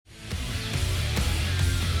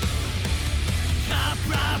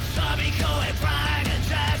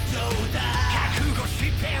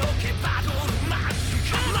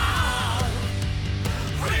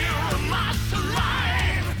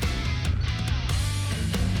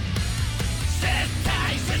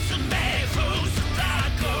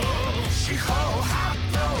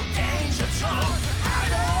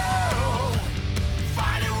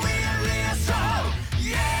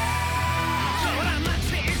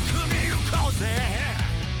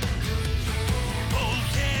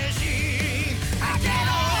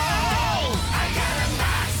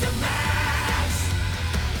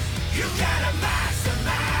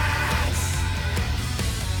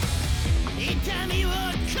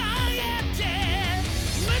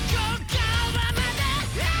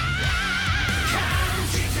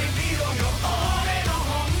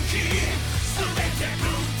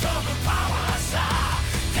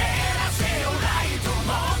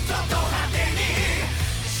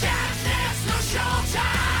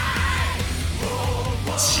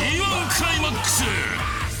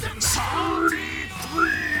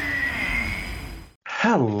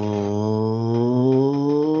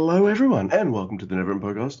everyone, and welcome to the Never End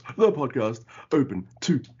Podcast, the podcast open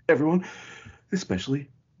to everyone, especially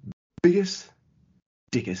biggest,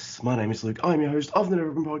 dickest. My name is Luke. I'm your host of the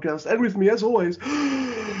Never End Podcast, and with me, as always,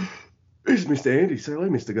 is Mr. Andy. Say hello,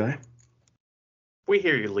 Mr. Guy. We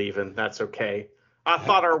hear you leaving. That's okay. I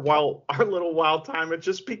thought our little wild time had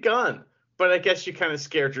just begun, but I guess you kind of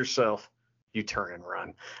scared yourself. You turn and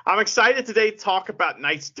run. I'm excited today to talk about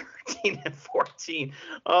nights 13 and 14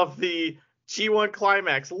 of the G1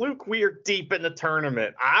 Climax. Luke, we are deep in the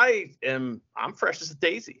tournament. I'm fresh as a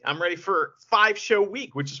daisy. I'm ready for a 5-show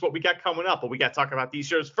week, which is what we got coming up. But we got to talk about these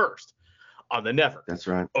shows first on the Never That's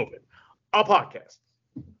right. Open a podcast.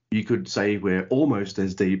 You could say we're almost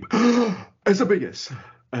as deep as the biggest.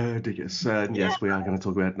 Diggers. Yes, we are going to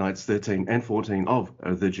talk about nights 13 and 14 of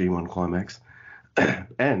the G1 Climax.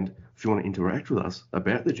 And if you want to interact with us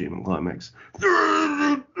about the G1 Climax,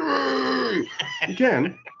 you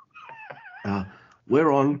can.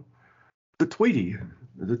 We're on the Tweety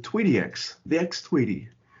X, the X Tweety.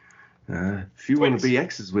 If you want to be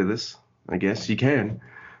X's with us, I guess you can.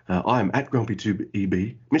 I'm at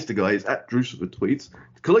GrumpyTubeEB. Mr. Guy is at Drewsuper Tweets.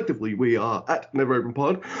 Collectively, we are at Never Open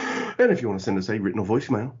Pod. And if you want to send us a written or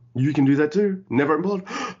voicemail, you can do that too.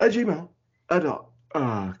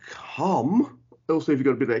 neveropenpod@gmail.com. Also, if you've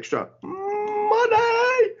got a bit of extra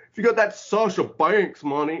money, if you got that Sasha Banks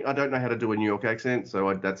money, I don't know how to do a New York accent,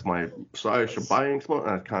 so that's my Sasha Banks money.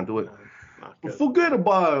 I can't do it. Forget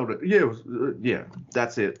about it. Yeah,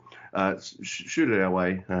 that's it. Shoot it our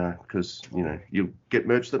way, because you'll get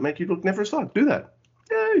merch that make you look never aside. Do that.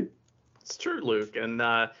 Yay! It's true, Luke,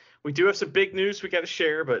 and we do have some big news we got to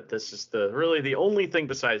share, but this is really the only thing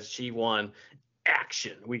besides G1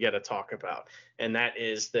 action we got to talk about, and that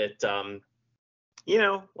is that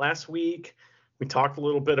last week we talked a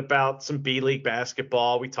little bit about some B-League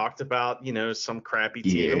basketball. We talked about, some crappy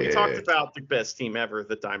team. Yeah. We talked about the best team ever,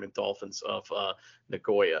 the Diamond Dolphins of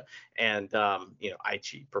Nagoya, and,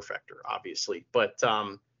 Aichi Perfector, obviously. But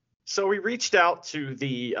so we reached out to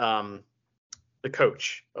the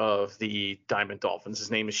coach of the Diamond Dolphins. His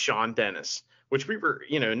name is Sean Dennis, which we were,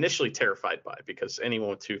 initially terrified by, because anyone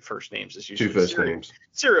with two first names is usually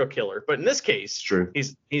serial killer. But in this case, true.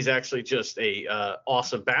 He's actually just a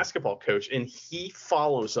awesome basketball coach, and he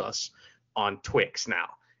follows us on Twix now.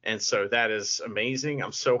 And so that is amazing.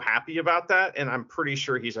 I'm so happy about that, and I'm pretty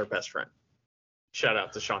sure he's our best friend. Shout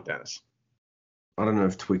out to Sean Dennis. I don't know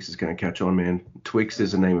if Twix is going to catch on, man. Twix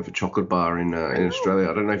is the name of a chocolate bar in Australia.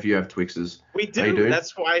 I don't know if you have Twixes. We do.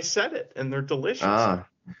 That's why I said it, and they're delicious.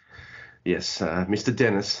 Yes, Mr.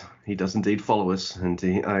 Dennis, he does indeed follow us, and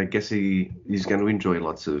I guess he's going to enjoy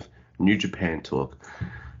lots of New Japan talk,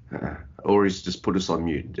 or he's just put us on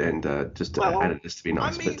mute and just added this to be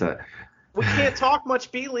nice. But we can't talk much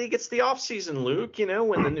B-League. It's the off season, Luke.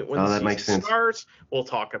 When the season starts, we'll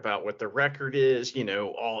talk about what the record is.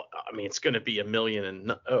 It's going to be a million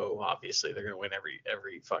and obviously they're going to win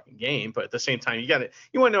every fucking game. But at the same time, you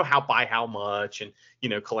want to know how much, and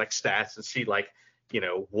collect stats and see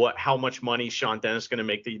how much money Sean Dennis is going to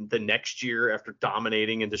make the next year after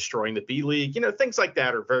dominating and destroying the B-League. Things like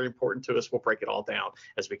that are very important to us. We'll break it all down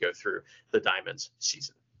as we go through the Diamonds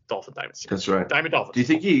season. Dolphin Diamonds season. That's right. Diamond Dolphins. Do you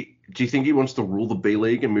think he wants to rule the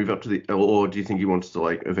B-League and move up to or do you think he wants to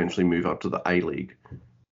eventually move up to the A-League?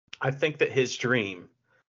 I think that his dream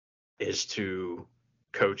is to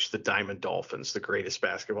coach the Diamond Dolphins, the greatest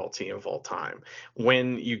basketball team of all time.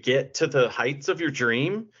 When you get to the heights of your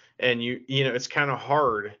dream, and it's kind of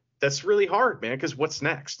hard. That's really hard, man, because what's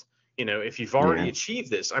next? If you've already achieved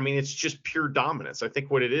this, it's just pure dominance. I think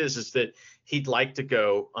what it is that he'd like to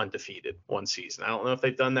go undefeated one season. I don't know if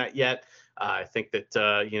they've done that yet. I think that,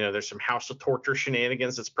 there's some House of Torture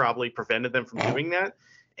shenanigans that's probably prevented them from doing that.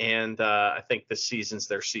 And I think this season's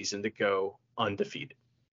their season to go undefeated.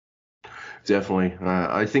 Definitely.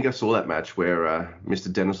 I think I saw that match where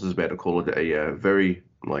Mr. Dennis was about to call it a very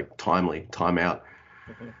timely timeout.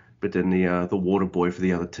 Mm-hmm. But then the water boy for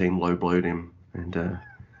the other team low blowed him, and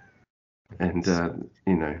then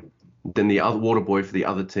the other water boy for the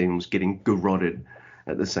other team was getting garroted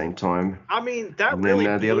at the same time.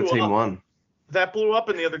 The other team won. That blew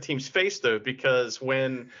up in the other team's face, though, because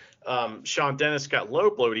when Sean Dennis got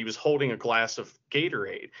low blowed, he was holding a glass of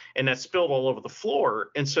Gatorade, and that spilled all over the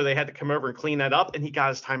floor, and so they had to come over and clean that up, and he got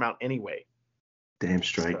his timeout anyway. Damn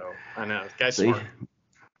straight. So, I know. The guy's smart.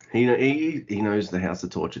 He knows the House of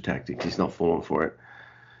Torture tactics. He's not falling for it.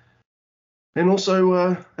 And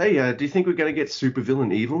also, do you think we're going to get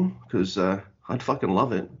Supervillain Evil? Because I'd fucking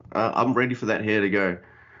love it. I'm ready for that hair to go.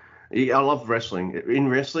 I love wrestling. In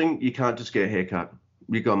wrestling, you can't just get a haircut.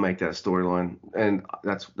 You got to make that storyline, and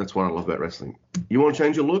that's what I love about wrestling. You want to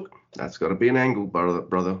change your look? That's got to be an angle, brother.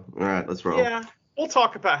 All right, let's roll. Yeah, we'll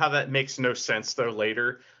talk about how that makes no sense though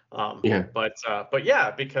later. Yeah. But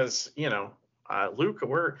yeah, because Luke,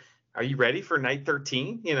 are you ready for night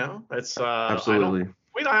 13? It's Absolutely.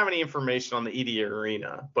 we don't have any information on the ED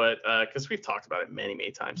Arena, but because we've talked about it many,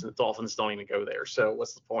 many times, and the Dolphins don't even go there. So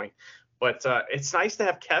what's the point? But it's nice to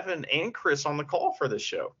have Kevin and Chris on the call for this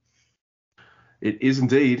show. It is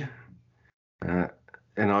indeed.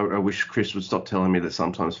 And I wish Chris would stop telling me that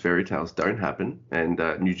sometimes fairy tales don't happen, and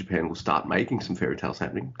New Japan will start making some fairy tales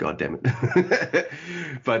happening. God damn it.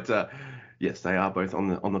 But yes, they are both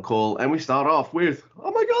on the call, and we start off with,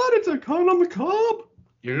 oh my God, it's Okan on the Cobb.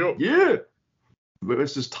 Yeah.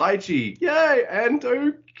 Versus Taichi. Yay, and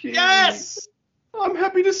Doki. Yes! I'm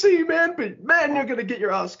happy to see you, man, but man, you're going to get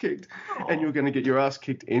your ass kicked. Aww. And you're going to get your ass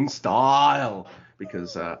kicked in style,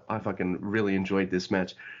 because I fucking really enjoyed this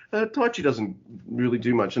match. Taichi doesn't really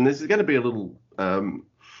do much, and there's going to be a little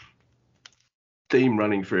theme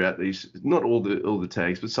running throughout these, not all the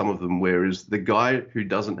tags, but some of them, whereas the guy who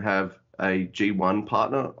doesn't have a G1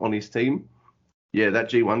 partner on his team, yeah, that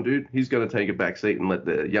G1 dude, he's going to take a back seat and let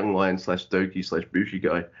the young lion / Doki / Bushi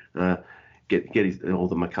guy get his, or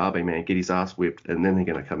the Makabe man, get his ass whipped, and then they're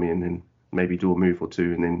going to come in and maybe do a move or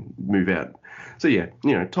two and then move out. So yeah,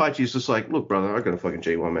 Taichi's just like, look, brother, I got a fucking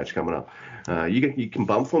G1 match coming up. You can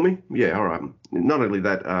bump for me? Yeah, all right. Not only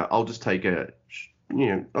that, I'll just take I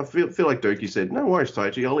feel like Doki said, no worries,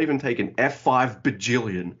 Taichi. I'll even take an F5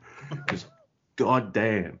 bajillion. Because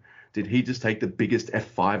goddamn, did he just take the biggest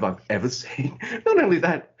F5 I've ever seen? Not only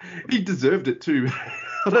that, he deserved it too.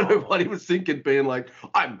 I don't know what he was thinking, being like,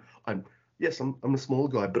 Yes, I'm a small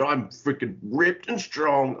guy, but I'm freaking ripped and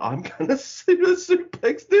strong. I'm gonna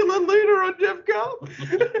suplex Dylan later on Jeff Cobb,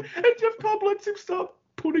 and Jeff Cobb lets him start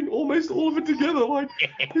putting almost all of it together. Like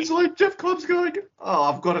he's like, Jeff Cobb's going, oh,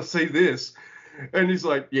 I've got to see this, and he's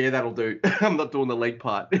like, yeah, that'll do. I'm not doing the leg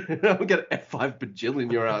part. I'm gonna F5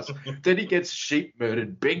 bajillion your ass. Then he gets sheep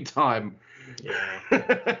murdered big time. Yeah.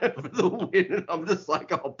 For the win, and I'm just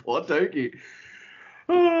like, oh, poor Doki.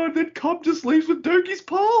 Oh, then Cobb just leaves with Doki's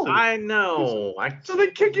pole. I know. So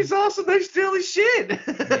they kick his ass and they steal his shit.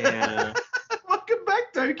 Yeah. Welcome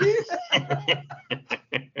back, Doki.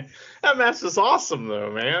 That match is awesome,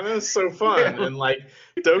 though, man. It's so fun. Yeah. And,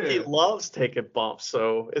 Doki loves taking bumps,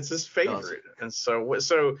 so it's his favorite. And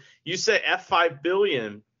so you say F5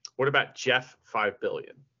 billion. What about Jeff 5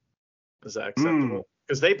 billion? Is that acceptable?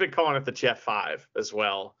 Because they've been calling it the Jeff 5 as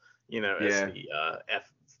well, as the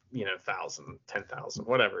F. 1,000, 10,000,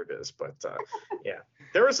 whatever it is. But yeah,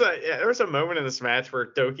 there was a moment in this match where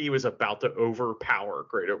Doki was about to overpower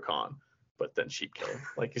Great Okan, but then she killed him,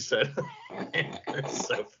 like you said. It's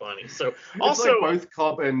so funny. So it's also like both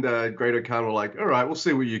Cobb and Great Okan were like, all right, we'll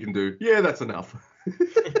see what you can do. Yeah, that's enough.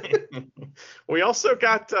 We also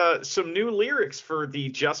got some new lyrics for the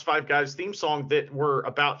Just Five Guys theme song that were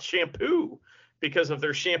about shampoo. Because of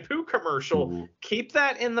their shampoo commercial. Ooh. Keep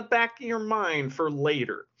that in the back of your mind for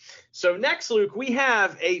later. So next, Luke, we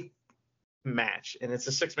have a match, and it's a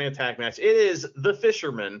 6-man tag match. It is the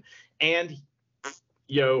Fisherman and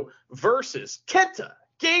versus Kenta,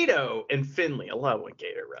 Gato, and Finley. I love when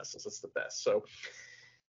Gato wrestles. It's the best. So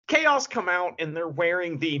Chaos come out, and they're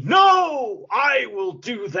wearing the "No, I will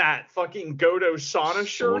do that" fucking Goto sauna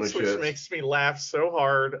shirts, which makes me laugh so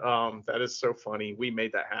hard. That is so funny. We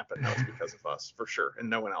made that happen. That was because of us, for sure, and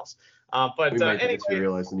no one else. But we made anyway, that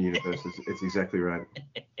materialize in the universe. It's exactly right.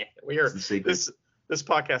 We are. This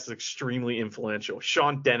podcast is extremely influential.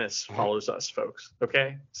 Sean Dennis follows us, folks.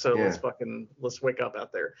 Okay, so let's wake up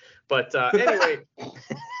out there. But anyway.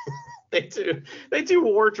 They do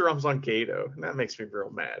war drums on Gato, and that makes me real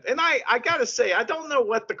mad. And I gotta say, I don't know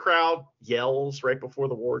what the crowd yells right before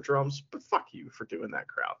the war drums, but fuck you for doing that,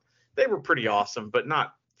 crowd. They were pretty awesome, but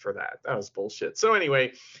not for that. That was bullshit. So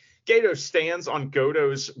anyway, Gato stands on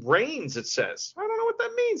Goto's reins, it says. I don't know what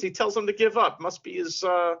that means. He tells him to give up. Must be his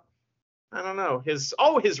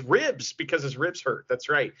his ribs, because his ribs hurt. That's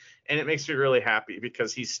right. And it makes me really happy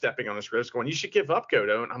because he's stepping on his ribs going, you should give up,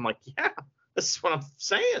 Goto. And I'm like, yeah. This is what I'm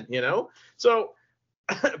saying, So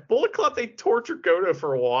Bullet Club, they tortured Goto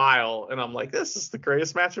for a while, and I'm like, this is the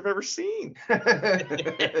greatest match I've ever seen.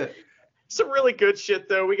 Some really good shit,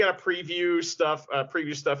 though. We got a preview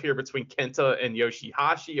stuff here between Kenta and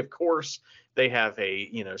Yoshihashi. Of course, they have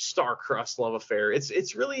a star-crossed love affair.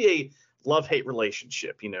 It's really a love-hate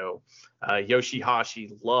relationship.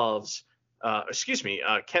 Yoshihashi loves.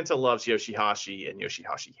 Kenta loves Yoshihashi, and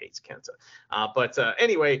Yoshihashi hates Kenta. But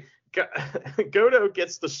anyway. Goto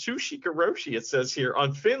gets the sushi karoshi, it says here,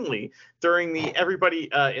 on Finley during the everybody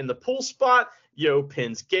in the pool spot. Yo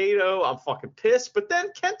pins Gato. I'm fucking pissed. But then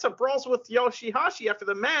Kenta brawls with Yoshihashi after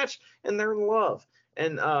the match, and they're in love.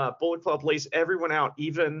 And Bullet Club lays everyone out,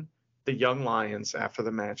 even the Young Lions, after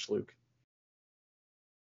the match, Luke.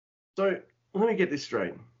 So let me get this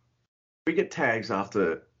straight. We get tags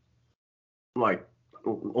after like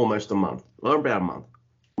almost a month, or about a month.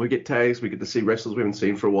 We get tags. We get to see wrestlers we haven't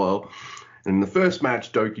seen for a while. And in the first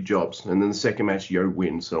match, Doki jobs, and then the second match, Yo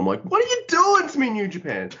wins. So I'm like, what are you doing to me, New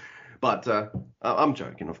Japan? But I'm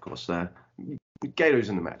joking, of course. Gato's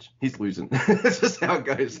in the match. He's losing. That's just how it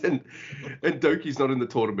goes. And Doki's not in the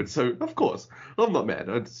tournament. So, of course, I'm not mad.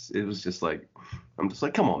 It was just like, I'm just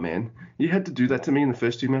like, come on, man. You had to do that to me in the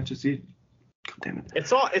first two matches. God damn it.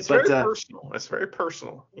 It's very personal. It's very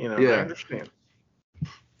personal. You know, yeah. I understand.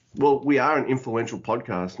 Well, we are an influential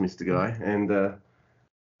podcast, Mr. Guy. And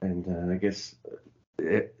I guess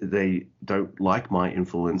they don't like my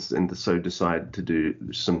influence and so decide to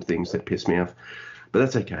do some things that piss me off. But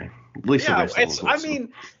that's okay. At least the wrestling is awesome. I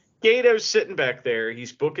mean, Gato's sitting back there.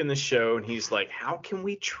 He's booking the show, and he's like, how can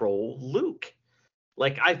we troll Luke?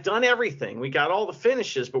 Like, I've done everything. We got all the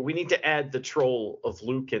finishes, but we need to add the troll of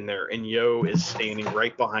Luke in there. And Yo is standing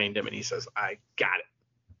right behind him, and he says, I got it.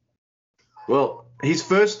 Well, his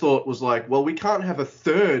first thought was like, well, we can't have a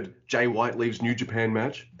third Jay White leaves New Japan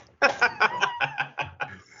match.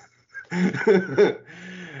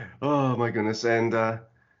 Oh, my goodness. And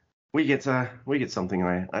we get something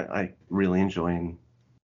I really enjoy and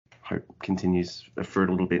hope continues for a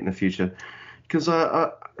little bit in the future. Because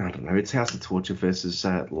I don't know, it's House of Torture versus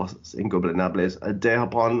Los Ingobernables de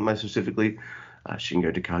Japón, most specifically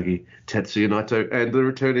Shingo Takagi, Tetsuya Naito, and the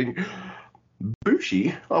returning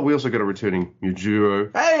Bushi. Oh, we also got a returning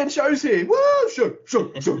Yujiro. Hey, and Show's here. Woo! Show.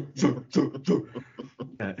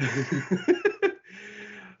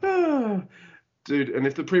 Dude, and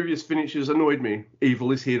if the previous finishes annoyed me,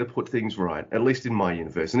 Evil is here to put things right, at least in my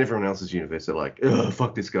universe. And everyone else's universe, they're like, ugh,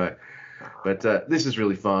 fuck this guy. But this is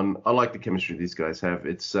really fun. I like the chemistry these guys have.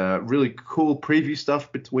 It's really cool preview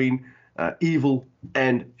stuff between Evil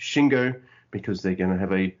and Shingo, because they're going to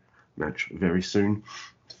have a match very soon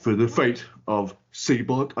for the fate of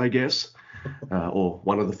Seabot, I guess. Or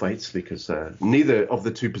one of the fates, because neither of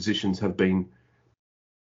the two positions have been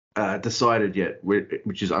decided yet,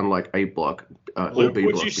 which is unlike A block or B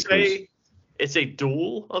block. Would you say it's a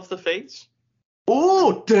duel of the fates?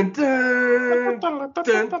 Oh, dun dun dun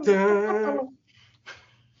dun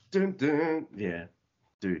dun dun. Yeah,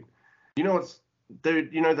 dude. You know what's,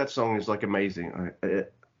 dude? You know that song is like amazing.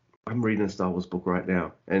 I'm reading a Star Wars book right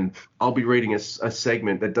now, and I'll be reading a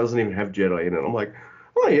segment that doesn't even have Jedi in it. I'm like,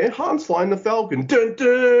 oh yeah, Han's flying the Falcon. Dun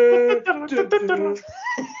dun dun dun.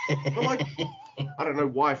 I'm like, I don't know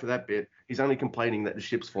why for that bit. He's only complaining that the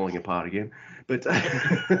ship's falling apart again. But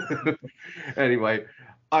anyway,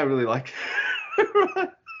 I really like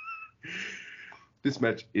this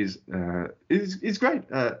match is great.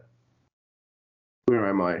 Where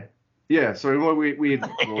am I? Yeah, so in my weird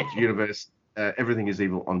universe, everything is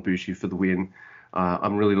Evil on Bushi for the win.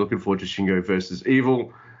 I'm really looking forward to Shingo versus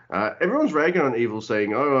Evil. Everyone's ragging on Evil,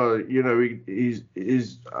 saying, oh, you know,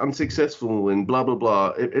 he's unsuccessful and blah, blah,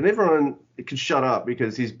 blah. And everyone can shut up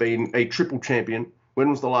because he's been a triple champion. When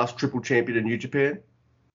was the last triple champion in New Japan?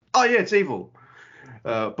 Oh, yeah, it's Evil.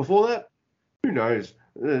 Before that, who knows?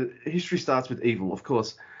 History starts with Evil, of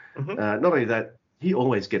course. Mm-hmm. Not only that, he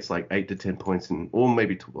always gets like 8 to 10 points, or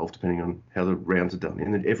maybe 12, depending on how the rounds are done,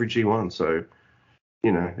 in every G1. So,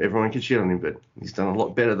 you know, everyone can shit on him, but he's done a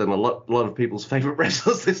lot better than a lot of people's favorite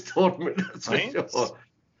wrestlers this tournament. That's for sure.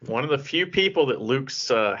 One of the few people that Luke's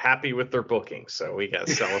happy with their booking, so we got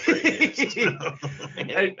to celebrate.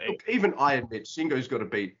 Even I admit, Shingo's got to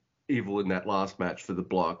beat Evil in that last match for the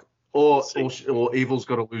block, or Evil's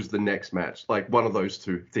got to lose the next match. Like, one of those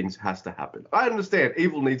two things has to happen. I understand.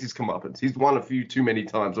 Evil needs his comeuppance. He's won a few too many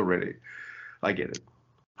times already. I get it.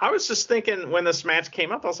 I was just thinking when this match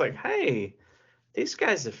came up, I was like, hey, these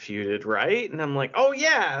guys have feuded, right? And I'm like, oh,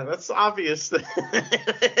 yeah, that's obvious.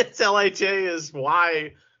 It's LIJ is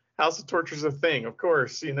why House of Torture is a thing, of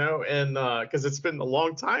course, you know, and because it's been a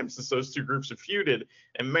long time since those two groups have feuded.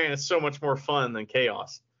 And, man, it's so much more fun than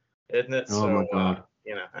Chaos, isn't it? Oh, my God.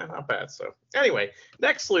 You know, not bad. So anyway,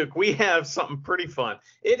 next, Luke, we have something pretty fun.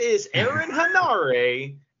 It is Aaron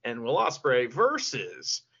Hanare and Will Ospreay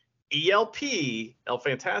versus ELP, El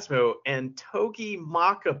Phantasmo, and Togi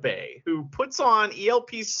Makabe, who puts on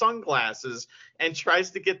ELP's sunglasses and tries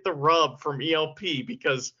to get the rub from ELP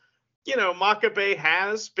because, you know, Makabe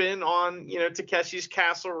has been on, you know, Takeshi's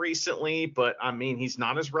Castle recently, but I mean, he's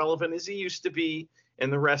not as relevant as he used to be in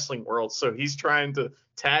the wrestling world. So he's trying to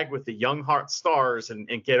tag with the young heart stars and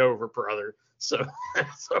get over brother. So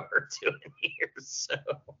that's what we're doing here. So,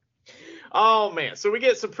 oh man, so we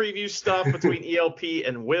get some preview stuff between ELP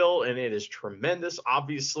and Will, and it is tremendous,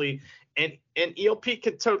 obviously. And ELP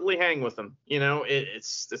can totally hang with him.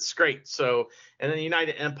 It's great. So, and then the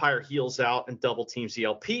United Empire heals out and double teams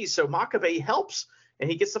ELP. So Makabe helps, and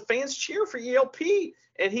he gets the fans cheer for ELP,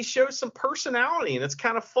 and he shows some personality, and it's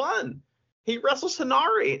kind of fun. He wrestles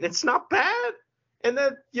Hinari, and it's not bad. And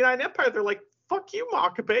then United Empire, they're like, fuck you,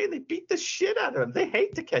 Makabe. They beat the shit out of him. They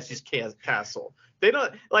hate Takeshi's Castle. They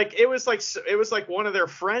don't like it was like one of their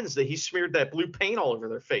friends that he smeared that blue paint all over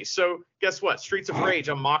their face. So guess what? Streets of Rage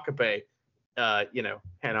on Makabe.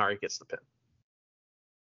 Hinari gets the pin.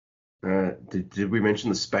 Did we mention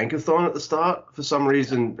the spankathon at the start? For some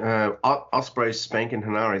reason, Ospreay's spanking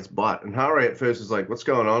Hinari's butt. And Hinari at first is like, what's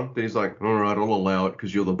going on? Then he's like, all right, I'll allow it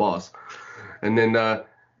because you're the boss. And then El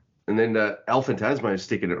Fantasma is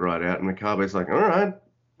sticking it right out. And Makabe's like, all right,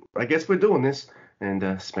 I guess we're doing this.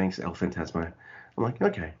 And spanks El Fantasma. I'm like,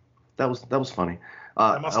 okay, that was funny.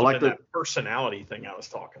 That must have been that personality thing I was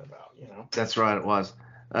talking about, That's right, it was.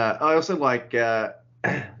 I also like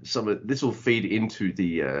some of this will feed into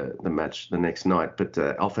the match the next night, but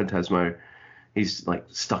El Fantasmo, he's like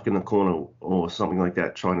stuck in the corner or something like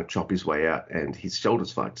that, trying to chop his way out, and his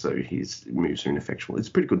shoulder's fucked, so his moves are ineffectual. It's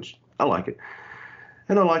pretty good. I like it,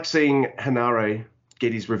 and I like seeing Hinare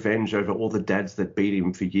get his revenge over all the dads that beat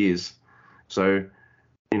him for years. So,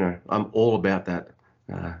 I'm all about that.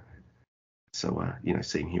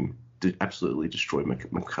 Seeing him absolutely destroy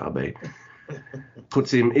Makabe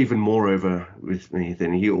puts him even more over with me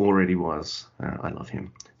than he already was. I love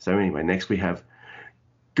him. So anyway, next we have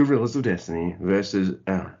Gorillas of Destiny versus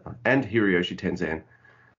and Hiroshi Tenzan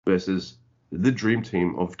versus the dream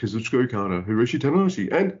team of Kazuchika Okada, Hiroshi Tanahashi,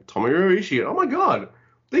 and Tomohiro Ishii. Oh my god,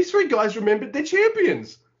 these three guys remembered their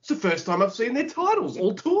champions. It's the first time I've seen their titles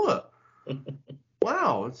all tour.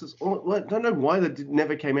 Wow, it's just, I don't know why they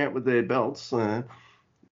never came out with their belts. I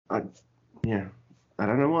don't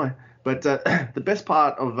know why. But the best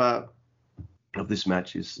part of this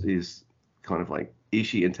match is kind of like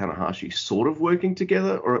Ishii and Tanahashi sort of working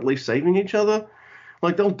together, or at least saving each other.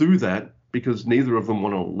 Like they'll do that because neither of them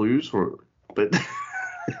want to lose, but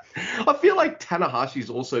I feel like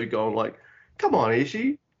Tanahashi's also going like, "Come on,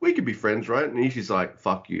 Ishii, we could be friends, right?" And Ishii's like,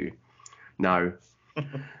 "Fuck you, no."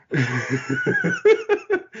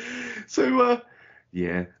 So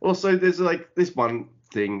yeah. Also, there's like this one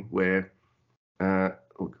thing where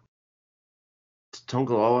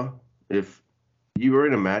Tongaloa, if you were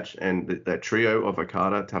in a match and that trio of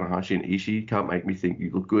Okada, Tanahashi, and Ishii can't make me think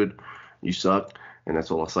you look good, you suck, and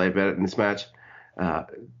that's all I'll say about it in this match.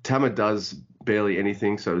 Tama does barely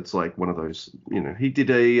anything, so it's like one of those, he did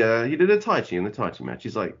a Taichi in the Taichi match.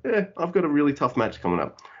 He's like, I've got a really tough match coming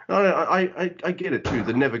up. I get it too.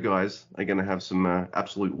 The Never guys are going to have some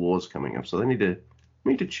absolute wars coming up, so they need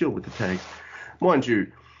to chill with the tags. Mind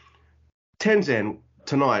you, Tenzan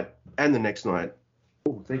tonight and the next night.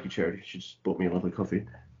 Oh, thank you, Charity. She just bought me a lovely coffee.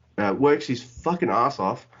 Works his fucking ass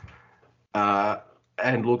off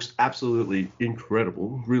and looks absolutely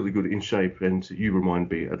incredible, really good in shape. And you remind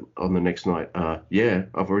me on the next night, I've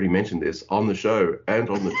already mentioned this on the show and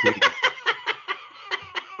on the Twitter.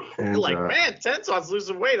 And, like, man, Tenzan's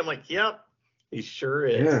losing weight. I'm like, yep, he sure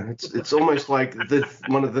is. Yeah, it's almost like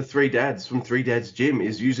one of the three dads from Three Dads Gym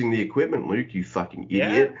is using the equipment, Luke, you fucking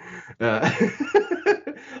idiot. Yeah.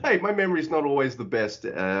 Hey, my memory's not always the best.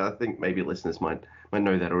 I think maybe listeners might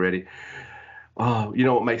know that already. Oh, you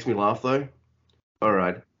know what makes me laugh, though? All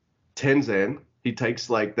right. Tenzan, he takes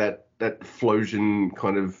like that flosion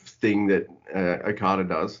kind of thing that Okada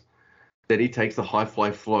does. Then he takes the high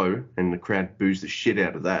fly flow, and the crowd boos the shit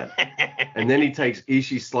out of that. And then he takes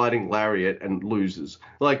Ishii sliding lariat and loses.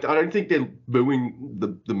 Like, I don't think they're booing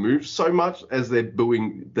the moves so much as they're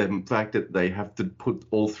booing the fact that they have to put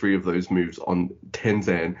all three of those moves on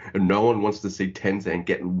Tenzan, and no one wants to see Tenzan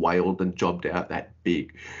getting wailed and jobbed out that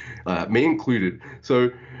big, me included. So,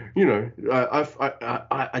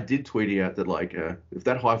 I did tweet out that like if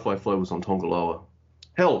that high fly flow was on Tongaloa,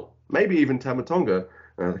 hell, maybe even Tamatonga.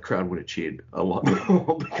 The crowd would have cheered a lot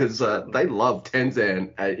more because they love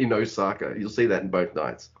Tenzan in Osaka. You'll see that in both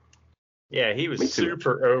nights. Yeah, he was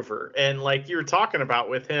super over. And like you were talking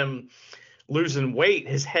about with him losing weight,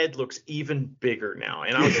 his head looks even bigger now.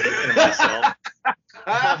 And I was thinking to myself,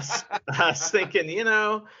 I was thinking,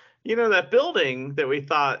 that building that we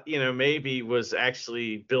thought, maybe was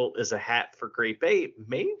actually built as a hat for Grape Ape,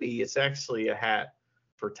 maybe it's actually a hat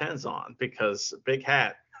for Tenzan because big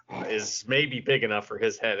hat is maybe big enough for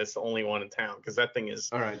his head. It's the only one in town because that thing is,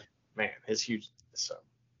 all right, man, it's huge. So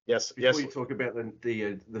Yes. Before you talk about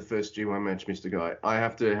the first G1 match, Mr. Guy, I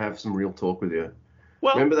have to have some real talk with you.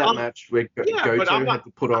 Well, remember that match where yeah, but Goto had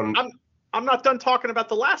to put on? I'm not done talking about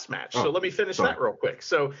the last match, so let me finish that real quick.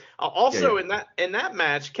 So also in that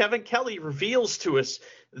match, Kevin Kelly reveals to us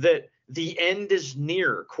that the end is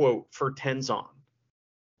near, quote, for Tenzan.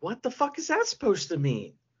 What the fuck is that supposed to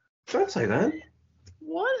mean? Don't say that.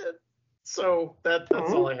 What? So that's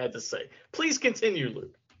all I had to say. Please continue,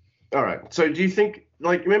 Luke. All right. So do you think,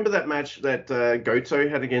 like, remember that match that Goto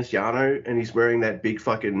had against Yano, and he's wearing that big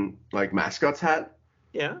fucking like mascot's hat?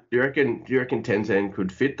 Yeah. Do you reckon Tenzan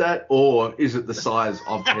could fit that, or is it the size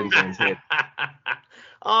of Tenzan's head?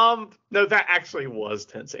 No, that actually was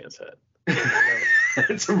Tenzan's head.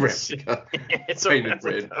 It's a replica. It's a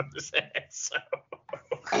replica of his head. So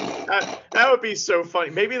that would be so funny.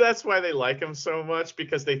 Maybe that's why they like him so much,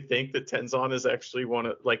 because they think that Tenzan is actually one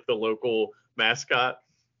of like the local mascot.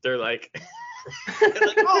 They're like,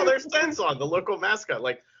 oh, there's Tenzan, the local mascot.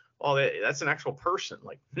 Like, oh, that's an actual person.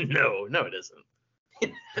 Like, no, it isn't.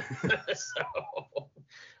 So,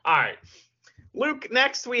 all right, Luke.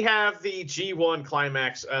 Next, we have the G1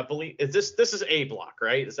 Climax. This is A block,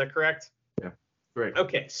 right? Is that correct? Yeah, great.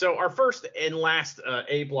 Okay, so our first and last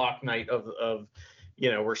A block night of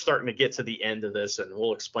we're starting to get to the end of this, and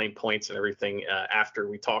we'll explain points and everything after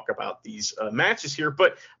we talk about these matches here.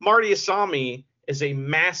 But Marty Asami is a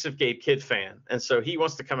massive Gabe Kidd fan, and so he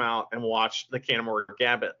wants to come out and watch the Kanemaru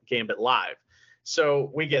Gambit live. So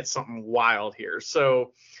we get something wild here.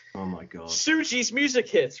 So, oh my god, Tsuji's music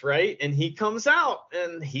hits, right? And he comes out,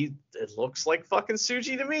 and it looks like fucking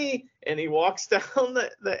Tsuji to me. And he walks down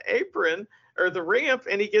the apron or the ramp,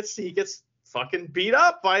 and he gets fucking beat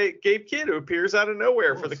up by Gabe Kidd, who appears out of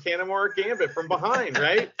nowhere for the Kanemaru Gambit from behind,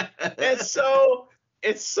 right? And so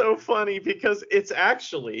it's so funny because it's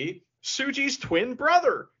actually Tsuji's twin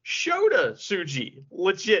brother, Shota Tsuji.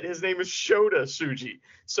 Legit, his name is Shota Tsuji.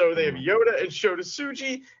 So they have Yoda and Shota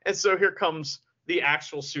Tsuji, and so here comes the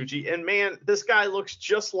actual Tsuji. And man, this guy looks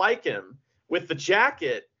just like him with the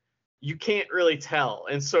jacket. You can't really tell.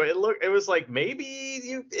 And so it was like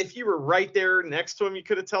maybe if you were right there next to him, you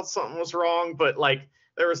could have told something was wrong, but like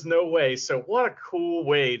there was no way. So what a cool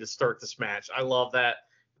way to start this match. I love that.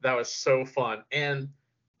 That was so fun. And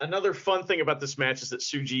another fun thing about this match is that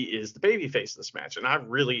Tsuji is the babyface in this match, and I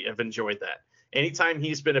really have enjoyed that. Anytime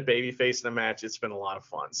he's been a babyface in a match, it's been a lot of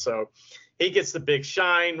fun. So he gets the big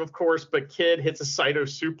shine, of course, but Kidd hits a Saito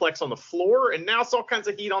suplex on the floor, and now it's all kinds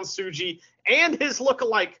of heat on Tsuji and his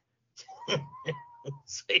lookalike.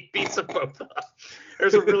 So he beats them both up.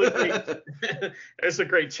 There's a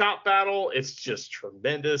great chop battle. It's just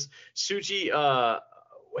tremendous. Tsuji,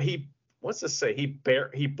 what's this say?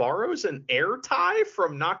 He borrows an air tie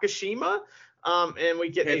from Nakashima, and we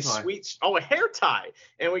get a hair tie,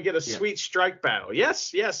 and we get a sweet strike battle.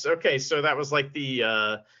 Yes. Okay, so that was like the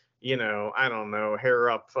I don't know,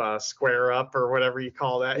 hair up, square up, or whatever you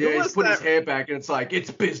call that. Yeah, he's put his hair back, and it's like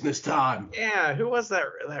it's business time. Yeah, who was that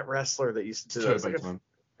wrestler that used to do that?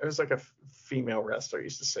 It was like a female wrestler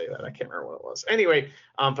used to say that. I can't remember what it was. Anyway,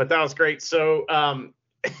 but that was great. So I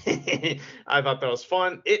thought that was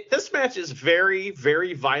fun. This match is very,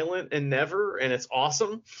 very violent and it's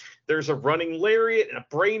awesome. There's a running lariat and a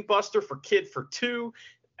brain buster for Kidd for 2.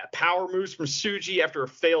 Power moves from Tsuji after a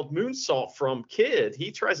failed moonsault from Kidd. He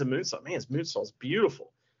tries a moonsault. Man, his moonsault's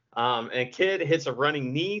beautiful. And Kidd hits a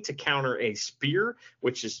running knee to counter a spear,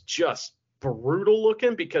 which is just brutal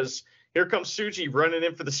looking because here comes Tsuji running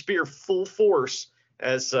in for the spear full force,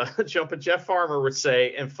 as Jumpin' Jeff Farmer would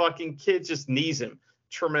say, and fucking Kidd just knees him.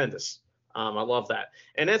 Tremendous. I love that.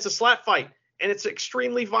 And it's a slap fight, and it's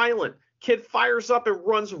extremely violent. Kidd fires up and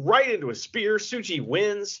runs right into a spear. Tsuji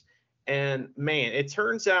wins. And man, it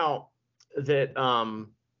turns out that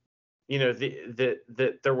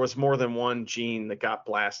that there was more than one gene that got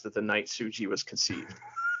blasted the night Tsuji was conceived.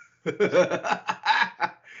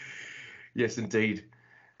 Yes, indeed.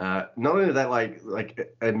 Not only that,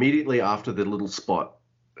 like immediately after the little spot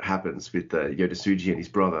happens with Yoda Tsuji and his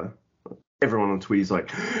brother, everyone on Twitter is like,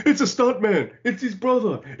 "It's a stuntman! It's his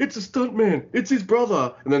brother! It's a stuntman! It's his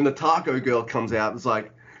brother!" And then the taco girl comes out and is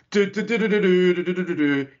like,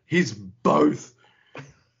 he's both.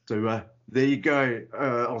 So there you go.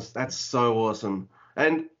 That's so awesome.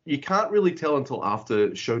 And you can't really tell until after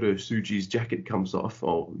Shota Tsuji's jacket comes off,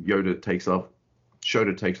 or Shota takes off,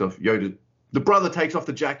 the brother takes off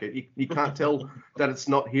the jacket. You can't tell that it's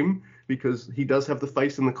not him because he does have the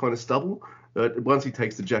face and the kind of stubble. But once he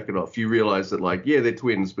takes the jacket off, you realize that, like, yeah, they're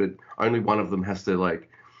twins, but only one of them has to, like,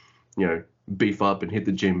 beef up and hit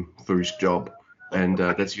the gym for his job. And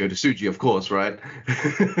that's Yoda Tsuji, of course, right?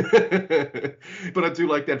 But I do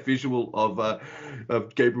like that visual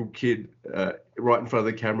of Gabriel Kidd right in front of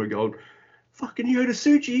the camera going, fucking Yoda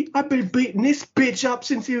Tsuji, I've been beating this bitch up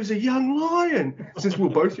since he was a young lion, since we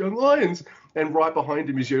were both young lions. And right behind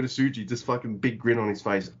him is Yoda Tsuji, just fucking big grin on his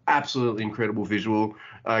face. Absolutely incredible visual.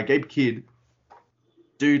 Gabe Kidd,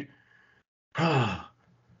 dude,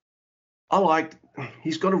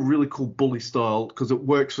 he's got a really cool bully style because it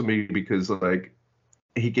works for me because like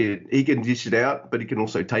he can dish it out, but he can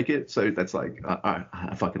also take it. So that's like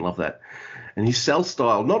I fucking love that. And his cell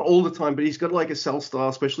style, not all the time, but he's got like a cell style,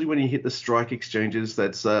 especially when he hit the strike exchanges.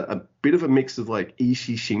 That's a bit of a mix of like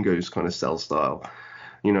Ishii Shingo's kind of cell style.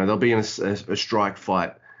 You know, they'll be in a strike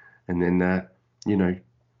fight, and then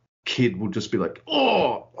Kid will just be like,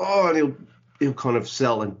 and he'll kind of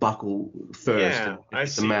sell and buckle first. Yeah, and I hit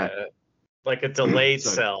see the mat. that. Like a delayed So-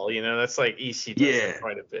 cell, that's like EC does Yeah.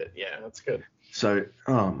 quite a bit. Yeah, that's good. So,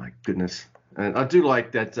 oh my goodness. And I do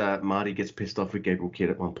like that Marty gets pissed off with Gabriel Kidd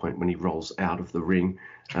at one point when he rolls out of the ring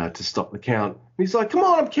to stop the count. He's like, come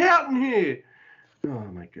on, I'm counting here. Oh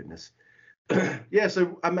my goodness. Yeah,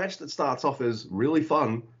 so a match that starts off as really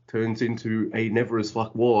fun turns into a never as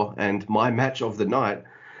fuck war and my match of the night.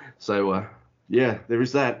 So, yeah, there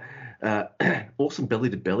is that. Awesome belly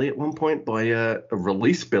to belly at one point by a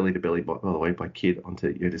release belly to belly, by the way, by Kidd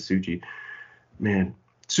onto Yoda Tsuji. Man,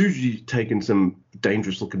 Tsuji taking some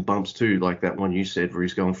dangerous looking bumps too, like that one you said where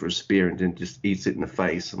he's going for a spear and then just eats it in the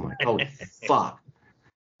face. I'm like, holy fuck.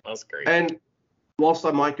 That's great. And whilst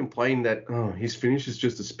I might complain that his finish is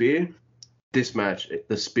just a spear, this match,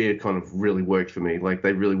 the spear kind of really worked for me. Like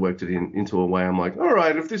they really worked it into a way I'm like, all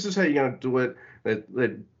right, if this is how you're going to do it,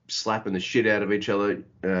 they're slapping the shit out of each other.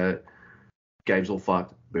 Gabe's all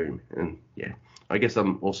fucked. Boom. And yeah, I guess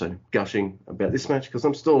I'm also gushing about this match because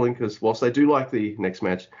I'm stalling because whilst I do like the next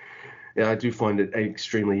match, yeah, I do find it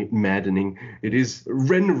extremely maddening. It is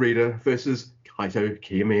Ren Narita versus Kaito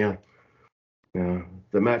Kiyomiya.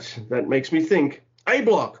 The match that makes me think,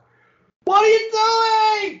 A-Block, what are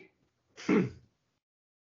you doing?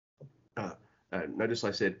 Notice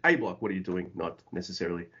I said, A-Block, what are you doing? Not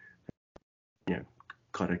necessarily, Kaito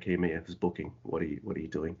Kiyomiya was booking. What are you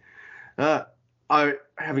doing?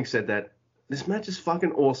 Having said that, this match is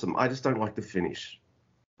fucking awesome. I just don't like the finish.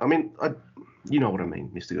 I mean, you know what I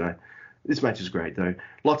mean, Mr. Guy. This match is great, though.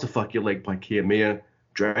 Lots of fuck your leg by Kiyomiya,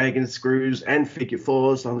 dragon screws and figure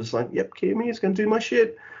fours. I'm just like, yep, Kiyomiya's going to do my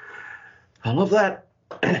shit. I love that.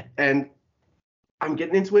 And I'm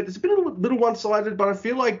getting into it. It's a bit a little one-sided, but I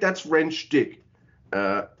feel like that's Ren's shtick.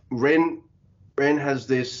 Ren has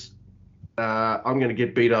this, I'm going to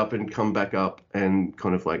get beat up and come back up and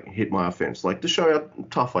kind of like hit my offense, like to show how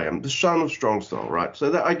tough I am, the son of strong style, right?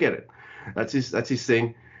 So that I get it. That's his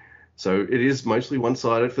thing. So it is mostly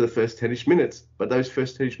one-sided for the first 10-ish minutes, but those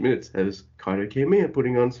first 10-ish minutes has Kaito Kiyomiya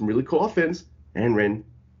putting on some really cool offense and Ren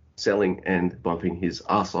selling and bumping his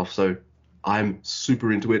ass off. So I'm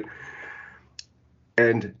super into it.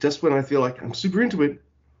 And just when I feel like I'm super into it,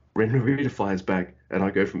 Ren Narita fires back and I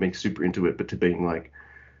go from being super into it, but to being like,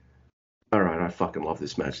 all right, I fucking love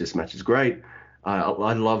this match. This match is great. I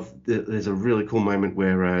love, there's a really cool moment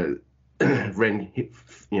where Ren,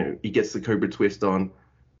 he gets the Cobra Twist on,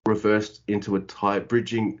 reversed into a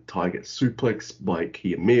bridging Tiger suplex by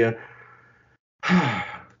Kiyomiya.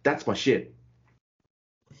 That's my shit.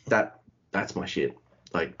 That's my shit.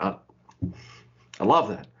 Like, I love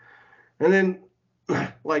that. And then,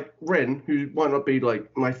 like, Ren, who might not be,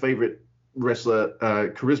 like, my favorite wrestler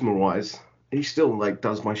charisma-wise, he still, like,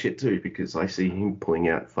 does my shit, too, because I see him pulling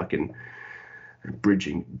out fucking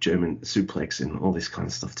bridging German suplex and all this kind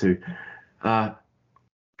of stuff, too.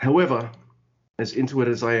 However, as into it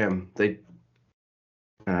as I am,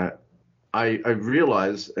 I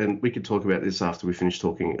realize, and we could talk about this after we finish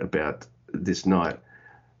talking about this night,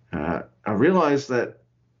 I realize that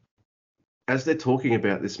as they're talking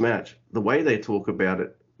about this match, the way they talk about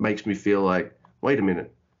it makes me feel like, wait a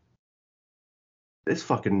minute, there's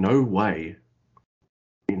fucking no way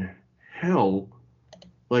in hell,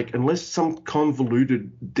 like, unless some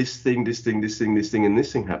convoluted this thing, and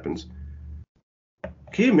this thing happens,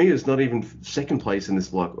 Kiyomiya's not even second place in this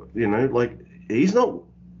block, like, he's not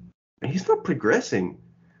progressing.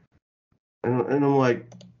 And I'm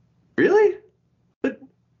like, really? But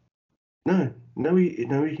no,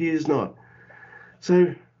 he is not.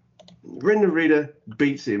 So Ren Narita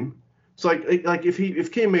beats him. It's like if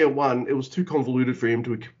Kiyomiya won, it was too convoluted for him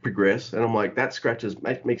to progress, and I'm like,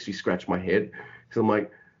 that makes me scratch my head, because I'm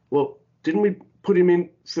like, well, didn't we put him in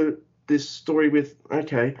for this story with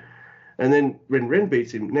okay? And then when Ren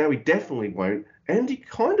beats him, now he definitely won't, and he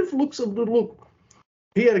kind of looks a little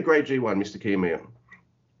He had a great G1, Mr. Kiyomiya.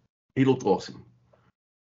 He looked awesome.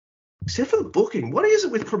 Except for the booking. What is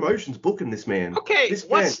it with promotions booking this man? Okay, This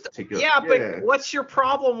man particular. but what's your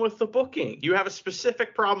problem with the booking? You have a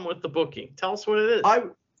specific problem with the booking. Tell us what it is.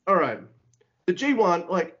 All right. The G1,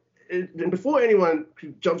 like, and before anyone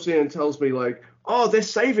jumps in and tells me, like, oh, they're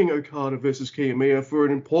saving Okada versus Kiyomiya for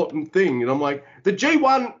an important thing. And I'm like, the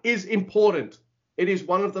G1 is important. It is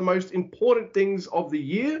one of the most important things of the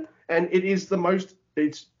year. And it is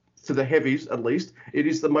it's to the heavies at least, it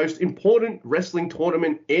is the most important wrestling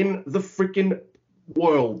tournament in the freaking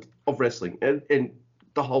world of wrestling. And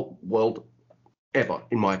the whole world ever,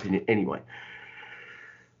 in my opinion, anyway.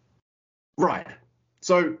 Right.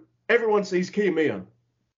 So everyone sees Kiyomiya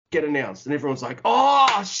get announced, and everyone's like,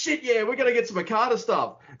 oh, shit, yeah, we're going to get some Okada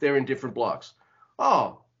stuff. They're in different blocks.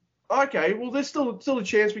 Oh, okay, well, there's still a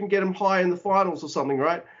chance we can get them high in the finals or something,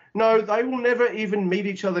 right? No, they will never even meet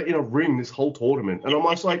each other in a ring this whole tournament. And I'm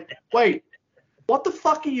just like, wait, what the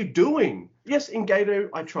fuck are you doing? Yes, in Gato,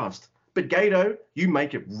 I trust. But Gato, you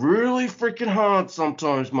make it really freaking hard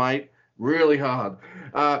sometimes, mate. Really hard.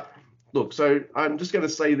 Look, so I'm just going to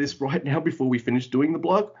say this right now before we finish doing the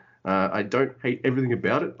blog. I don't hate everything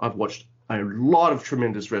about it. I've watched a lot of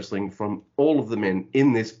tremendous wrestling from all of the men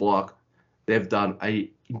in this block. They've done an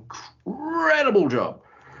incredible job.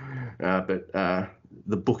 But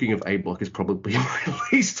the booking of A block is probably my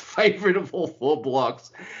least favorite of all 4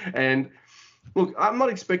 blocks. And look, I'm not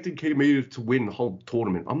expecting Kiyomiya to win the whole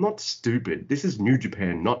tournament. I'm not stupid. This is New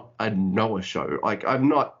Japan, not a Noah show. Like, I'm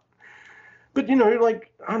not. But, you know,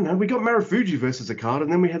 like, I don't know, we got Marufuji versus Okada,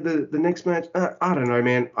 and then we had the next match. I don't know,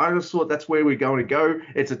 man. I just thought that's where we're going to go.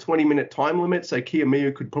 It's a 20-minute time limit, so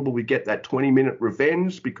Kiyomiya could probably get that 20-minute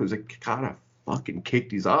revenge because Okada fucking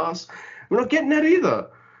kicked his ass. We're not getting that either.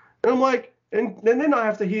 And I'm like, and then I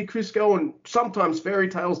have to hear Chris go, and sometimes fairy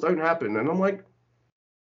tales don't happen. And I'm like,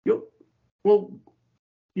 well,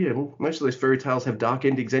 most of those fairy tales have dark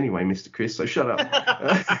endings anyway, Mr. Chris, so shut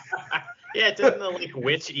up. Yeah, doesn't the like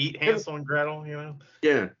witch eat Hansel and Gretel, you know?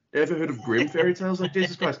 Yeah. Ever heard of Grimm fairy tales? Like,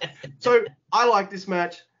 Jesus Christ. So I like this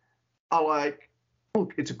match.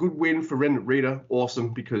 Look, it's a good win for Ren Rita.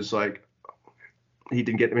 Awesome, because like he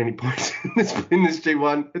didn't get many points in this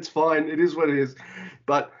G1. It's fine. It is what it is.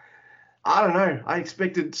 But I don't know. I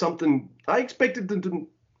expected something. I expected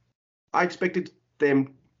them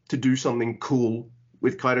to do something cool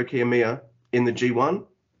with Kaito Kiyomiya in the G1,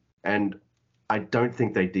 and I don't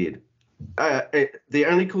think they did. The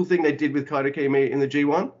only cool thing they did with Kaito Kiyomiya in the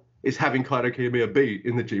G1 is having Kaito Kiyomiya be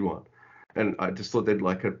in the G1. And I just thought they'd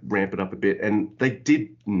like ramp it up a bit, and they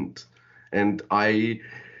didn't. And I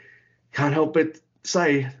can't help but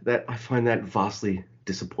say that I find that vastly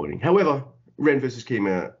disappointing. However, Ren versus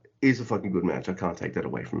Kiyomiya is a fucking good match. I can't take that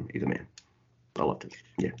away from either man. I loved it.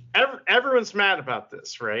 Yeah. Everyone's mad about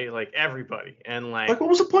this, right? Like everybody. And like what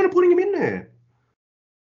was the point of putting him in there?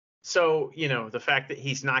 So, you know, the fact that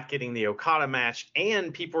he's not getting the Okada match,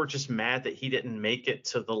 and people are just mad that he didn't make it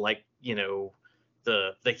to the, like, you know,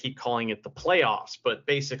 they keep calling it the playoffs, but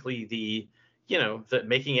basically the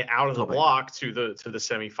making it out of the block to the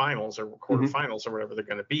semifinals or quarterfinals or whatever they're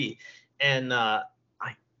going to be. And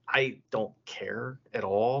I don't care at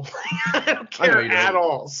all. I don't care at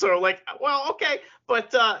all. So like, well, okay.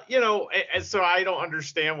 But, and so I don't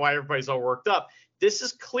understand why everybody's all worked up. This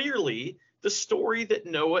is clearly the story that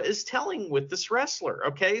Noah is telling with this wrestler.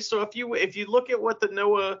 Okay. So if you look at what the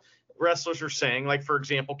Noah wrestlers are saying, like, for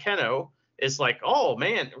example, Keno is like, oh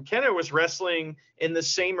man, Keno was wrestling in the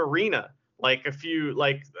same arena like a few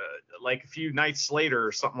nights later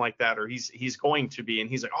or something like that, or he's going to be, and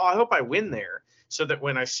he's like, oh, I hope I win there, so that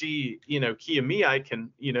when I see, Kiyomiya, I can,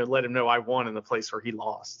 let him know I won in the place where he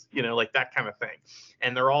lost, like that kind of thing.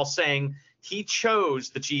 And they're all saying he chose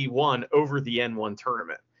the G1 over the N1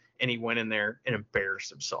 tournament, and he went in there and embarrassed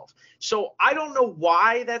himself. So I don't know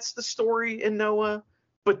why that's the story in Noah,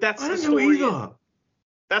 but that's the story.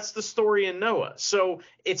 That's the story in Noah. So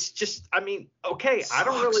it's just, I mean, okay, I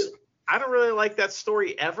don't really like that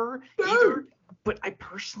story ever either. But I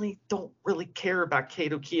personally don't really care about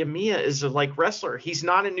Kaito Kiyomiya as a wrestler. He's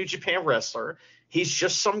not a New Japan wrestler. He's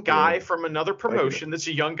just some guy from another promotion that's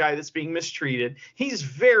a young guy that's being mistreated. He's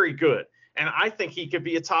very good, and I think he could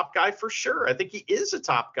be a top guy for sure. I think he is a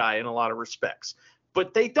top guy in a lot of respects,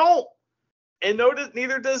 but they don't, and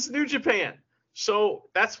neither does New Japan. So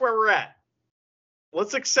that's where we're at.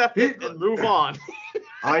 Let's accept it and move on.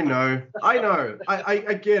 I know.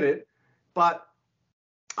 I get it, but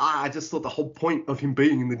I just thought the whole point of him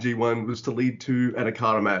being in the G1 was to lead to an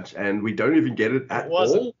Okada match, and we don't even get it at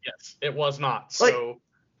all. Yes, it was not. So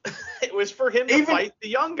It was for him to fight the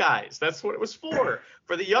young guys. That's what it was for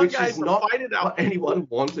the young guys to fight it out. What anyone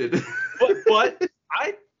wanted. But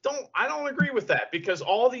I don't agree with that, because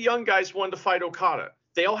all the young guys wanted to fight Okada.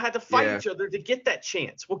 They all had to fight each other to get that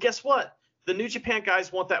chance. Well, guess what? The New Japan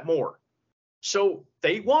guys want that more. So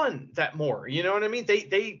they won that more. You know what I mean?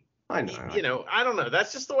 I know. I don't know.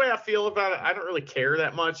 That's just the way I feel about it. I don't really care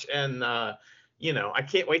that much. And, I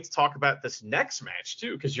can't wait to talk about this next match,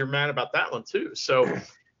 too, because you're mad about that one, too. So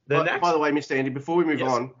by the way, Mr. Andy, before we move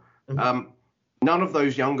on, none of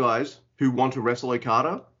those young guys who want to wrestle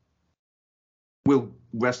Okada will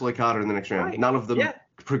wrestle Okada in the next round. Right. None of them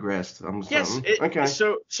progressed. Okay.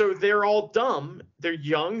 So they're all dumb. They're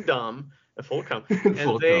young, dumb, and full of cum.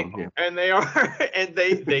 And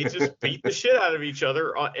they just beat the shit out of each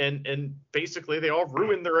other, and basically they all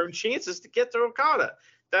ruined their own chances to get to Okada.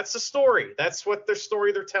 That's the story. That's what their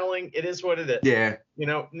story they're telling. It is what it is. Yeah.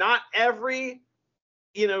 Not every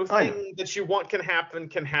thing that you want can happen.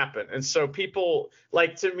 And so people,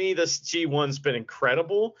 like, to me, this G1's been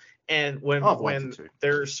incredible. And when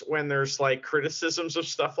there's like criticisms of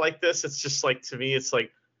stuff like this, it's just like, to me, it's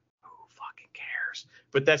like, who fucking cares?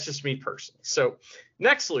 But that's just me personally. So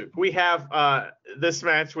next, Luke, we have this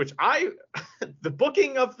match, which the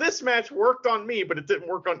booking of this match worked on me, but it didn't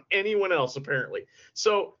work on anyone else apparently.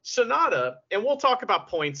 So Sonata, and we'll talk about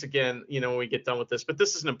points again, when we get done with this, but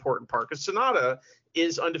this is an important part because Sonata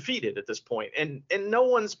is undefeated at this point, and no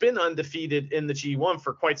one's been undefeated in the G1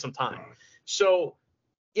 for quite some time. So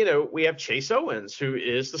we have Chase Owens, who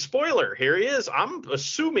is the spoiler. Here he is. I'm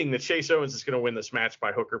assuming that Chase Owens is going to win this match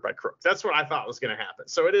by hook or by crook. That's what I thought was going to happen.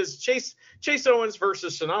 So it is Chase Owens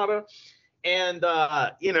versus Sonata. And,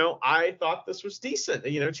 I thought this was decent.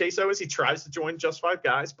 Chase Owens, he tries to join Just Five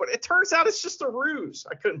Guys, but it turns out it's just a ruse.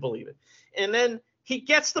 I couldn't believe it. And then he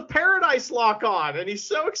gets the Paradise Lock on, and he's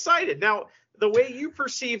so excited. Now, the way you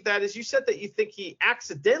perceive that is you said that you think he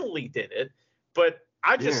accidentally did it, but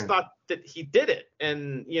I just thought that he did it,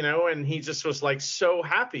 and and he just was like so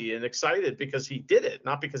happy and excited because he did it,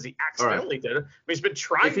 not because he accidentally did it. But he's been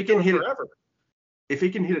trying to do it forever. If he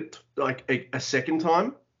can hit it like a second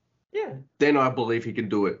time, then I believe he can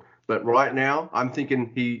do it. But right now, I'm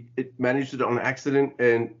thinking he managed it on accident,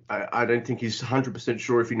 and I don't think he's 100%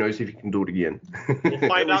 sure if he knows if he can do it again. We'll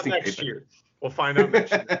find out next year. We'll find out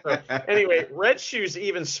next year. So, anyway, Red Shoes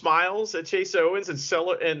even smiles at Chase Owens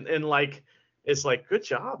and like. It's like, good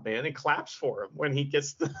job, man, and claps for him when he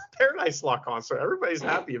gets the Paradise Lock on. So everybody's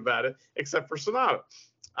happy about it except for Sonata.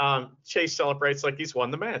 Chase celebrates like he's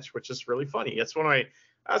won the match, which is really funny. That's one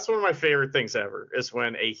of my favorite things ever, is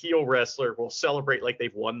when a heel wrestler will celebrate like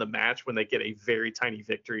they've won the match when they get a very tiny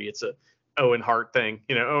victory. It's a Owen Hart thing.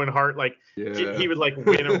 Owen Hart, like, he would like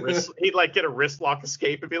win a wrist. He'd like get a wrist lock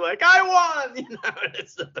escape and be like, I won. And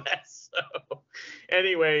it's the best. So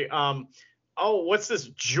anyway, oh, what's this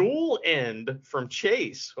jewel end from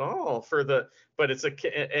Chase? Oh,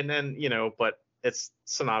 but it's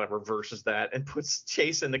Sonata reverses that and puts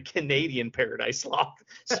Chase in the Canadian Paradise Lock.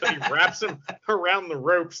 So he wraps him around the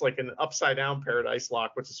ropes like an upside down Paradise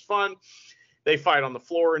Lock, which is fun. They fight on the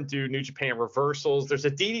floor and do New Japan reversals. There's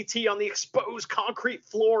a DDT on the exposed concrete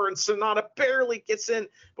floor, and Sonata barely gets in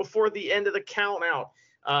before the end of the count out.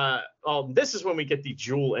 This is when we get the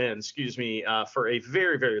jewel end, for a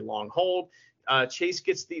very, very long hold. Chase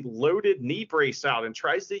gets the loaded knee brace out and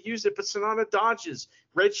tries to use it, but Sonata dodges.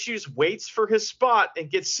 Red Shoes waits for his spot and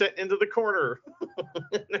gets sent into the corner.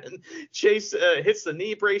 And then Chase hits the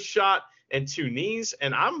knee brace shot and two knees,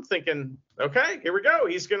 and I'm thinking, okay, here we go.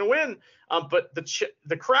 He's going to win. But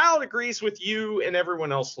the crowd agrees with you and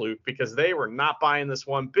everyone else, Luke, because they were not buying this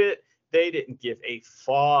one bit. They didn't give a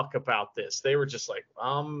fuck about this. They were just like,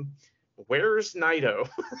 where's Naito?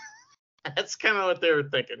 That's kind of what they were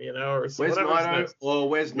thinking, or where's Naito? Or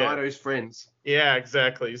where's Naito's friends? Yeah,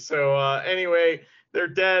 exactly. So anyway, they're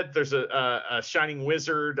dead. There's a Shining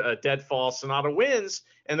Wizard, a deadfall. Sonata wins,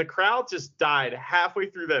 and the crowd just died halfway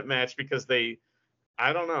through that match because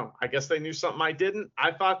I don't know. I guess they knew something I didn't.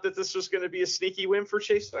 I thought that this was going to be a sneaky win for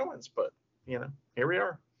Chase Owens, but here we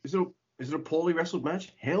are. Is it a poorly wrestled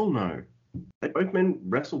match? Hell no. They both men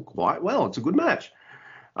wrestled quite well. It's a good match.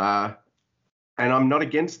 And I'm not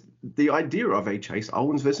against the idea of a Chase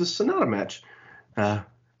Owens versus Sonata match.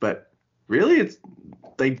 But really,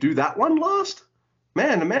 they do that one last?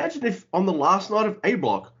 Man, imagine if on the last night of A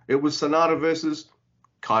Block, it was Sonata versus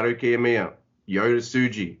Kaito Kiyomiya, Yota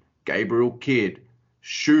Tsuji, Gabriel Kidd,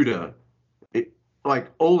 Shooter.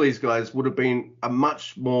 All these guys would have been a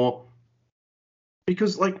much more...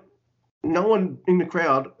 Because, no one in the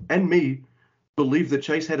crowd and me believed that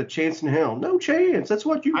Chase had a chance in hell. No chance. That's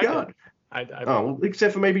what you got. Well,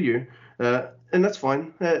 except for maybe you, and that's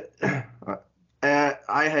fine.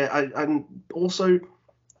 And also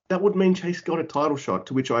that would mean Chase got a title shot.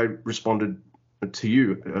 To which I responded to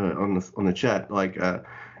you on the chat, like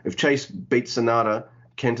if Chase beats Sonata,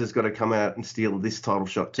 Kenta's got to come out and steal this title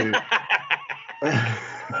shot too.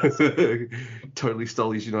 Totally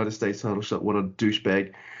stole his United States title shot. What a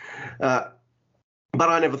douchebag. But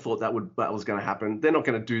I never thought that was going to happen. They're not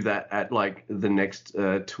going to do that at like the next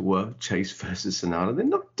tour, Chase versus Sonata. They're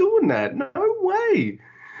not doing that. No way.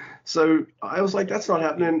 So I was like, that's not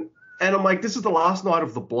happening. And I'm like, this is the last night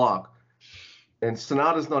of the block. And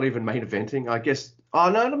Sonata's not even main eventing. I guess,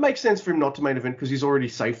 no, it makes sense for him not to main event because he's already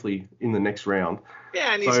safely in the next round.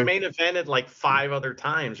 Yeah, and he's main evented like 5 other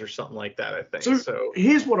times or something like that, I think. So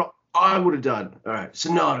here's what I would have done. All right,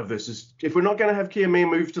 Sonata versus, if we're not going to have Kiyomiya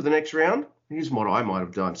move to the next round, here's what I might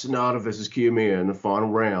have done. Sonata versus Kiyomiya in the final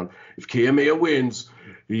round. If Kiyomiya wins,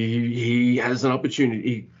 he has an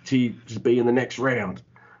opportunity to be in the next round.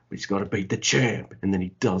 But he's got to beat the champ, and then he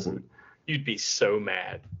doesn't. You'd be so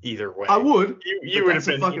mad either way. I would. You would have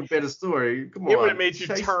been a fucking better story. Come on. It would have made you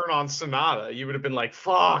turn on Sonata. You would have been like,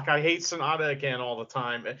 "Fuck, I hate Sonata again all the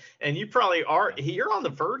time." And you probably are. You're on the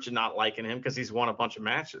verge of not liking him because he's won a bunch of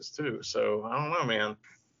matches too. So I don't know, man.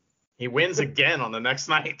 He wins again on the next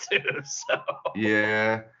night too. So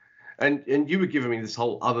yeah, and you were giving me this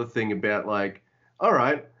whole other thing about like, all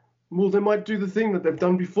right. Well, they might do the thing that they've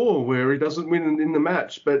done before where he doesn't win in the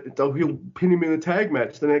match, but he'll pin him in the tag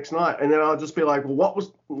match the next night. And then I'll just be like, well,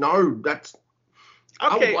 that's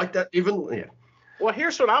okay. I would like that even, yeah. Well,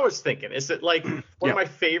 here's what I was thinking is that like one of my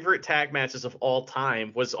favorite tag matches of all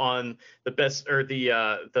time was on the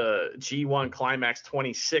G1 Climax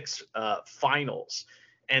 26 finals.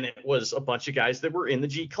 And it was a bunch of guys that were in the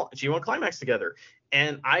G1 Climax together.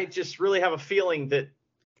 And I just really have a feeling that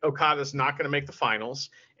Okada's not going to make the finals.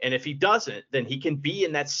 And if he doesn't, then he can be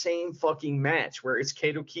in that same fucking match where it's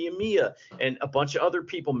Kato Kiyomiya and a bunch of other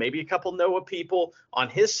people, maybe a couple Noah people on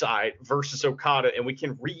his side versus Okada. And we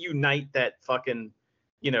can reunite that fucking,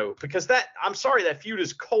 because I'm sorry, that feud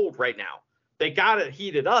is cold right now. They got to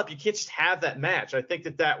heat it up. You can't just have that match. I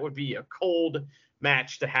think that would be a cold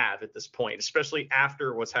match to have at this point, especially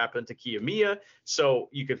after what's happened to Kiyomiya. So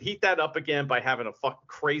you could heat that up again by having a fucking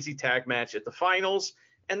crazy tag match at the finals.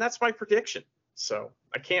 And that's my prediction. So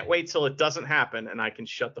I can't wait till it doesn't happen and I can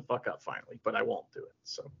shut the fuck up finally, but I won't do it.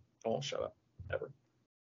 So I won't shut up ever.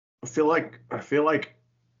 I feel like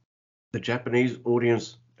the Japanese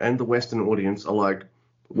audience and the Western audience are like,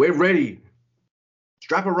 we're ready.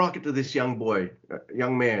 Strap a rocket to this young man.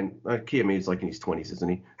 Kiyomiya's like in his 20s, isn't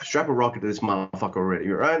he? Strap a rocket to this motherfucker already,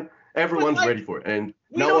 right? Everyone's ready for it. And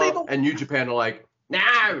Noah and New Japan are like,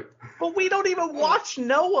 no. But we don't even watch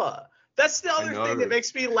Noah. That's the other thing that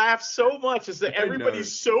makes me laugh so much is that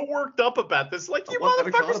everybody's so worked up about this. Like, you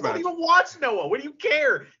motherfuckers don't even watch Noah. What do you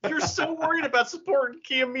care? You're so worried about supporting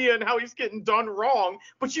Kiyomiya and how he's getting done wrong,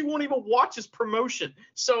 but you won't even watch his promotion.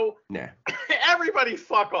 So everybody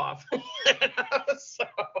fuck off. So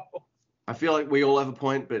I feel like we all have a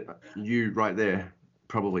point, but you right there,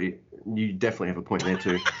 you definitely have a point there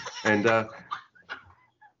too. And all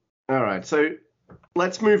right, so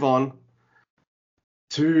let's move on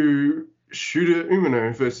to Shooter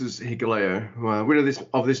Umino versus Hikuleo. Winner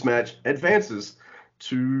of this match advances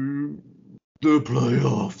to the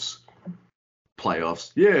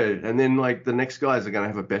playoffs. Yeah, and then like the next guys are going to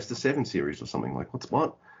have a best of 7 series or something. Like, what's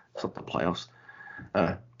what? It's not the playoffs.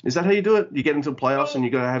 Is that how you do it? You get into the playoffs and you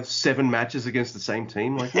got to have 7 matches against the same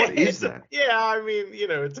team? Like, what is that? Yeah, I mean,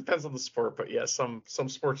 it depends on the sport, but yeah, some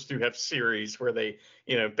sports do have series where they,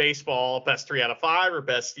 baseball, best 3 out of 5 or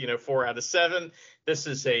best, 4 out of 7. This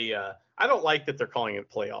is I don't like that they're calling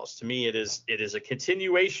it playoffs. To me, it is a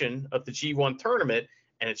continuation of the G1 tournament,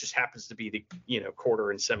 and it just happens to be the, quarter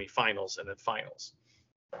and semifinals and then finals.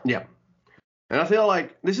 Yeah. And I feel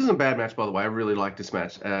like this isn't a bad match, by the way. I really like this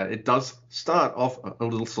match. It does start off a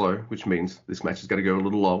little slow, which means this match is going to go a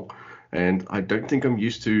little long. And I don't think I'm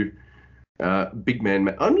used to big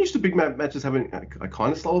man. I'm used to big man matches having a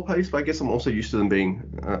kind of slower pace, but I guess I'm also used to them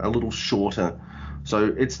being a little shorter.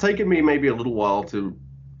 So it's taken me maybe a little while to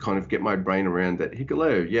kind of get my brain around that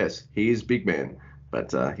Hikuleo, yes, he is big man,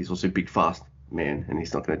 but he's also big fast man, and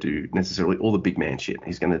he's not going to do necessarily all the big man shit.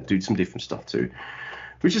 He's going to do some different stuff too,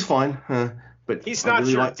 which is fine. But he's not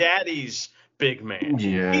really your daddy's big man.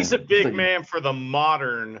 Yeah, he's a big man for the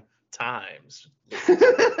modern times.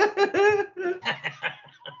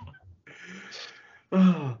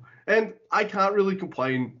 And I I can't really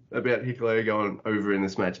complain about Hikuleo going over in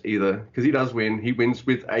this match either, because he does win. He wins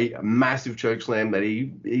with a massive choke slam that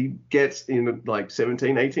he gets in like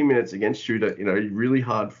 17, 18 minutes against Shooter. Really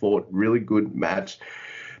hard fought, really good match.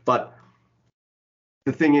 But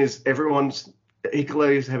the thing is,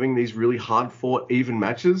 Hikuleo is having these really hard fought, even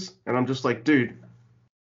matches, and I'm just like, dude,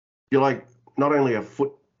 you're like not only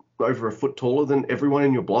over a foot taller than everyone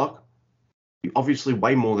in your block, you obviously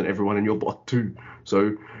way more than everyone in your block too.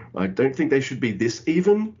 So I don't think they should be this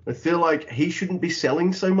even. I feel like he shouldn't be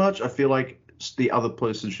selling so much. I feel like the other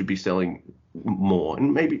person should be selling more,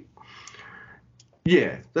 and maybe.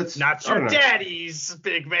 Yeah, that's not your daddy's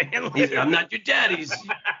big man. I'm not your daddy's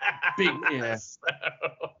big man.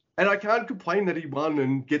 And I can't complain that he won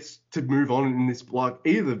and gets to move on in this block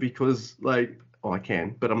either, because I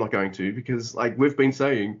can, but I'm not going to, because we've been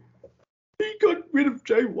saying, he got rid of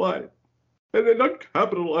Jay White and they're not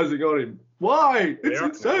capitalizing on him. Why? It's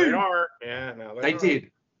insane. They are. Yeah, no, they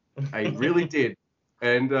did. They really did.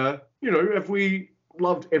 And have we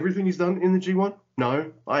loved everything he's done in the G1?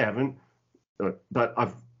 No, I haven't. But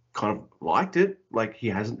I've kind of liked it. He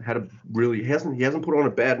hasn't put on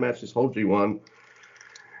a bad match this whole G1.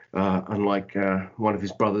 Unlike one of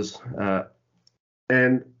his brothers.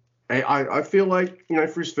 And I feel like,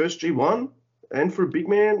 for his first G1 and for a big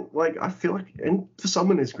man, I feel like, and for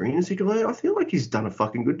someone as green as Hikuleo, I feel like he's done a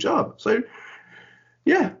fucking good job. So,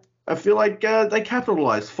 yeah, I feel like they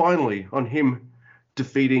capitalized finally on him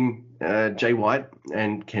defeating Jay White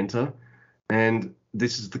and Kenta. And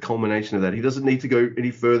this is the culmination of that. He doesn't need to go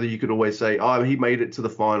any further. You could always say, oh, he made it to the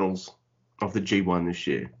finals of the G1 this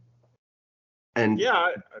year. And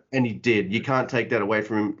and he did. You can't take that away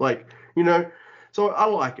from him. So I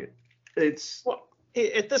like it.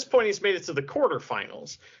 At this point he's made it to the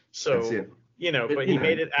quarterfinals. So but he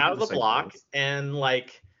made it out of the block, and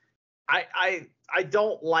I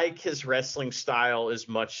don't like his wrestling style as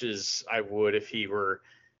much as I would if he were,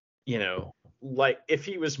 if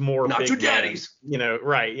he was more not big your daddies.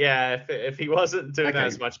 Right. Yeah, if he wasn't doing that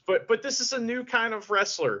as much. But this is a new kind of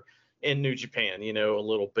wrestler in New Japan, a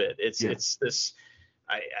little bit. It's this.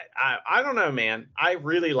 I don't know, man. I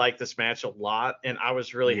really like this match a lot, and I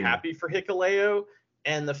was really happy for Hikuleo,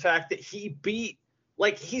 and the fact that he beat,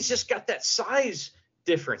 he's just got that size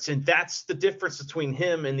difference, and that's the difference between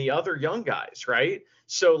him and the other young guys, right?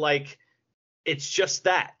 So it's just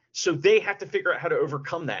that. So they have to figure out how to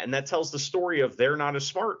overcome that, and that tells the story of they're not as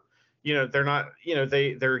smart. They're not,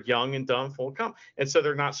 they're young and dumb, full of cum, and so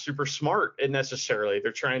they're not super smart necessarily.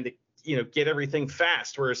 They're trying to get everything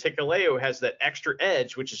fast, whereas Hikuleo has that extra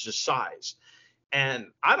edge, which is just size. And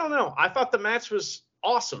I don't know. I thought the match was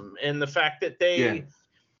awesome, and the fact that they,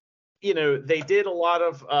 they did a lot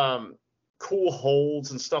of cool holds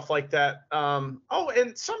and stuff like that.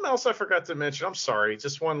 And something else I forgot to mention. I'm sorry,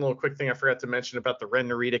 just one little quick thing I forgot to mention about the Ren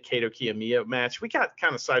Narita Kato Kiyomiya match. We got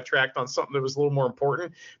kind of sidetracked on something that was a little more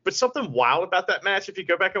important, but something wild about that match, if you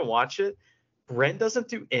go back and watch it, Ren doesn't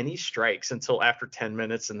do any strikes until after 10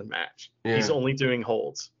 minutes in the match. Yeah. He's only doing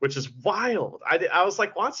holds, which is wild. I was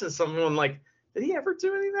watching someone did he ever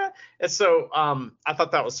do any of that? And so I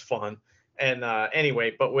thought that was fun. And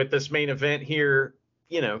anyway, but with this main event here,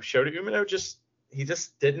 Shota Umino he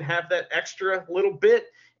just didn't have that extra little bit.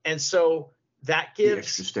 And so that gives the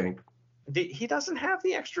extra stink. He doesn't have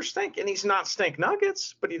the extra stink, and he's not Stank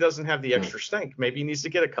Nuggets, but he doesn't have the extra stink. Maybe he needs to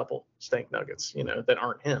get a couple Stank Nuggets, that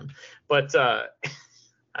aren't him. But I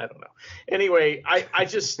don't know. Anyway, I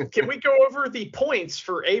just can we go over the points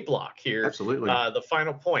for A block here? Absolutely. The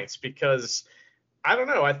final points, because I don't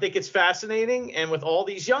know. I think it's fascinating, and with all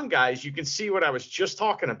these young guys, you can see what I was just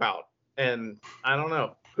talking about. And I don't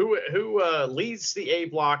know who leads the A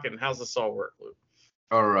block, and how's this all work, Luke?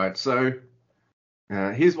 All right, so.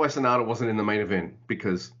 Here's why Sonata wasn't in the main event,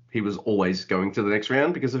 because he was always going to the next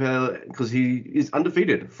round because he is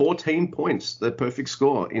undefeated, 14 points, the perfect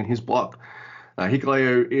score in his block.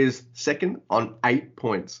 Hikuleo is second on 8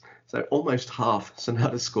 points, so almost half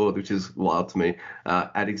Sonata's score, which is wild to me.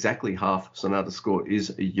 At exactly half Sonata's score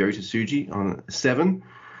is Yota Tsuji on 7,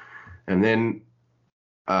 and then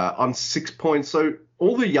on 6 points. So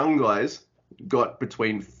all the young guys got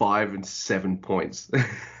between 5 and 7 points.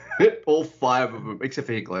 All 5 of them, except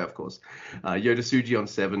for Hikuleo, of course. Yota Tsuji on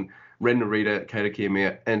 7, Ren Narita, Kato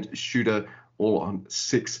Kiyomiya, and Shooter all on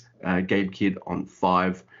 6. Gabe Kidd on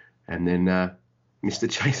 5, and then Mr.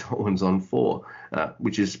 Chase Owens on 4,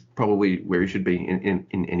 which is probably where he should be in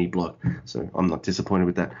any block. So I'm not disappointed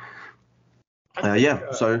with that.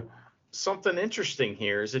 So something interesting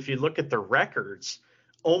here is if you look at the records,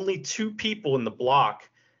 only 2 people in the block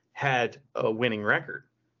had a winning record.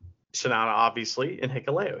 Sonata, obviously, and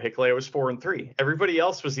Hikuleo. Hikuleo was 4-3. Everybody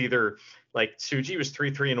else was either like Tsuji was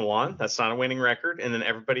 3-3-1. That's not a winning record. And then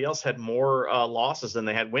everybody else had more losses than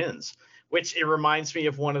they had wins, which it reminds me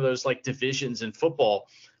of one of those like divisions in football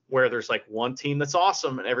where there's like one team that's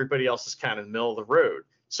awesome and everybody else is kind of in the middle of the road.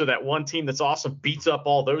 So that one team that's awesome beats up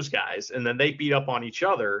all those guys and then they beat up on each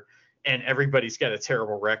other and everybody's got a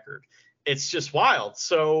terrible record. It's just wild.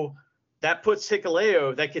 So that puts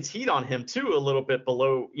Hikuleo, that gets heat on him too, a little bit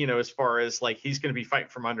below, as far as like he's going to be fighting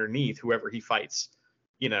from underneath whoever he fights,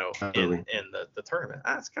 in the tournament.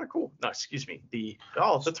 That's kind of cool. No, excuse me. The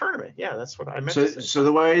tournament. Yeah, that's what I meant to say. So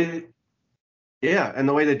the way, and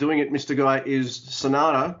the way they're doing it, Mr. Guy, is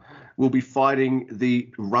Sonata will be fighting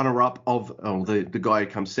the runner-up of the guy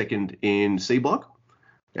who comes second in C block,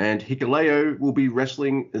 and Hikuleo will be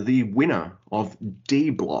wrestling the winner of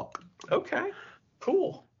D block. Okay,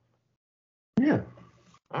 cool. Yeah.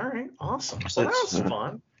 All right. Awesome. So that was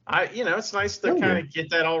fun. It's nice to kind of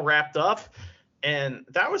get that all wrapped up. And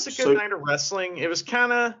that was a good night of wrestling. It was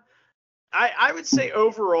kind of, I would say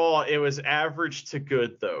overall, it was average to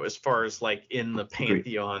good, though, as far as like in the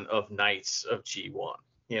pantheon of nights of G1,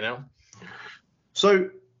 So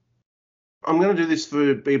I'm going to do this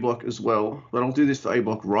for B block as well, but I'll do this for A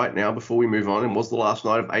block right now before we move on. It was the last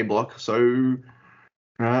night of A block. So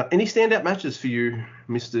any standout matches for you,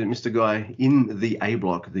 Mr. Guy, in the A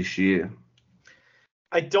block this year?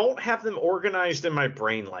 I don't have them organized in my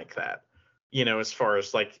brain like that, as far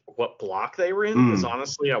as like what block they were in, because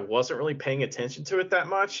honestly, I wasn't really paying attention to it that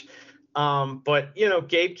much. But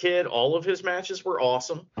Gabe Kidd, all of his matches were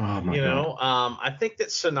awesome. Oh my God. I think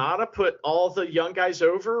that Sonata put all the young guys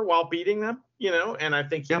over while beating them, and I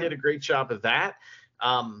think he did a great job of that.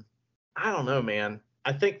 I don't know, man.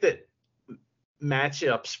 I think that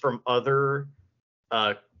matchups from other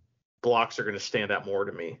blocks are going to stand out more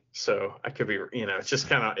to me. So I could be, it's just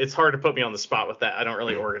it's hard to put me on the spot with that. I don't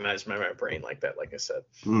really organize my brain like that, like I said.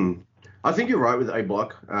 I think you're right with A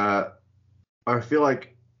block. I feel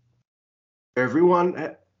like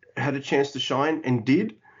everyone had a chance to shine and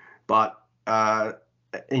did, but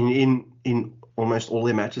in almost all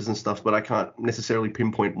their matches and stuff, but I can't necessarily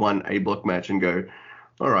pinpoint one A block match and go,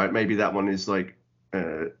 all right, maybe that one is like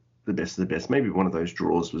the best of the best. Maybe one of those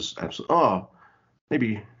draws was absolutely.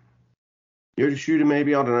 Maybe Yoda Shooter.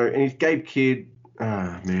 Maybe I don't know. And he's Gabe Kidd.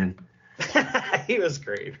 Man, he was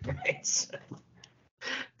great. Right? His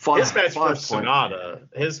match for Sonata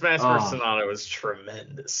was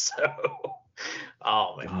tremendous. So,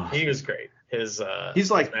 he was great. He's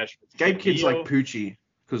like match Gabe Kidd's like Poochie,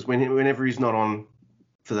 because whenever he's not on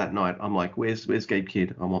for that night, I'm like, where's Gabe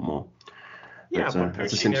Kidd? I want more. Yeah, but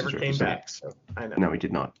Poochie never came back, so I know. No, he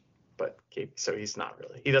did not. But so he's not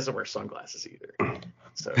really. He doesn't wear sunglasses either.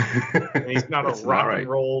 So he's not a rock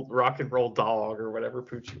and roll dog or whatever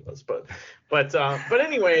Poochie was. But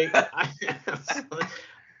anyway,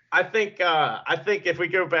 I think if we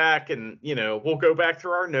go back and we'll go back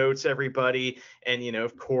through our notes, everybody, and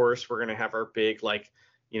of course we're gonna have our big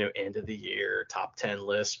end of the year top 10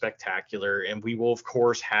 list spectacular, and we will of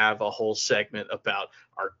course have a whole segment about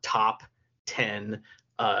our top 10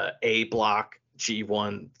 A block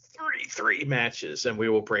G1 33 matches, and we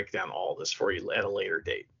will break down all this for you at a later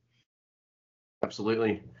date.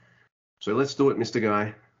 Absolutely. So let's do it, Mr.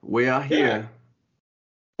 Guy. We are here. Yeah.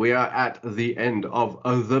 We are at the end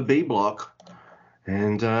of the B block,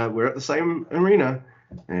 and we're at the same arena.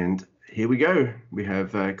 And here we go. We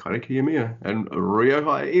have Kaito Kiyomiya and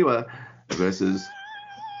Ryohei Iwa versus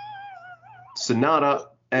Sonata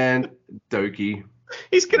and Doki.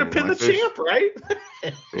 He's going to pin the champ, right?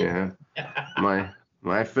 Yeah.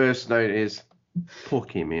 My first note is poor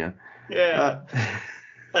Kiyomiya. Yeah.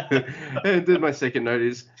 And then my second note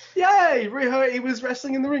is, yay, Ryohei was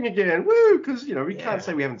wrestling in the ring again. Woo! Because, we can't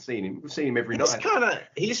say we haven't seen him. We've seen him every night.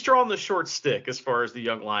 He's drawn the short stick as far as the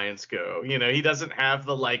young lions go. He doesn't have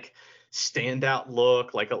the standout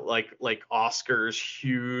look like Oscar's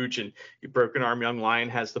huge and broken arm young lion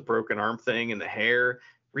has the broken arm thing and the hair.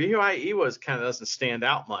 Ryohei Iwa kind of doesn't stand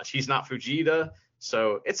out much. He's not Fujita,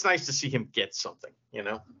 so it's nice to see him get something,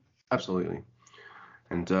 Absolutely.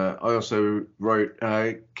 And I also wrote,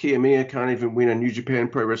 Kiyomiya can't even win a New Japan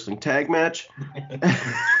Pro Wrestling tag match.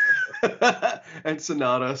 And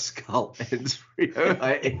Sonata skull ends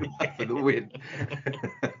Ryohei Iwa for the win.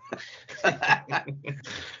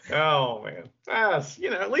 Oh, man.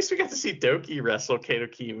 At least we got to see Doki wrestle Kaito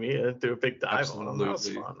Kiyomiya, do a big dive on him. That was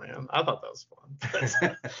fun, man. I thought that was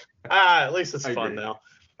fun. At least it's fun now.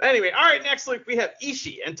 Anyway, all right, next week we have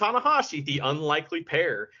Ishii and Tanahashi, the unlikely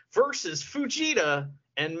pair, versus Fujita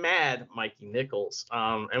and Mad Mikey Nichols.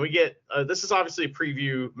 And we get, this is obviously a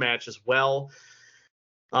preview match as well.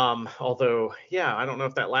 Although, yeah, I don't know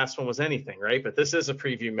if that last one was anything, right? But this is a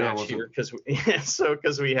preview match here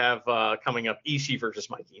because we have coming up Ishii versus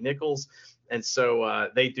Mikey Nichols, and so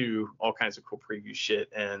they do all kinds of cool preview shit,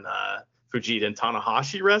 and Fujita and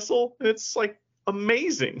Tanahashi wrestle. It's like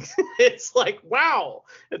amazing. It's like wow,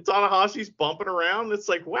 and Tanahashi's bumping around. It's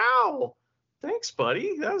like wow, thanks,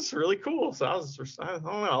 buddy. That was really cool. So I don't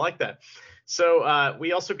know, I like that. So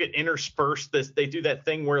we also get interspersed this. They do that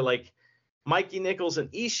thing where like Mikey Nichols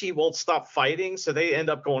and Ishii won't stop fighting, so they end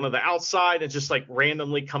up going to the outside and just like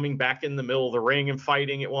randomly coming back in the middle of the ring and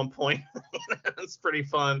fighting at one point. It's pretty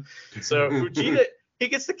fun. So Fujita, he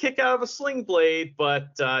gets the kick out of a sling blade,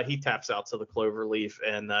 but he taps out to the clover leaf,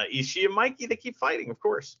 and Ishii and Mikey, they keep fighting, of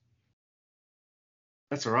course.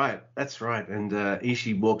 That's right. And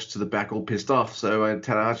Ishii walks to the back all pissed off. So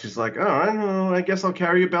Tanahashi's like, all right, well, I guess I'll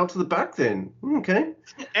carry your belt to the back then. Okay.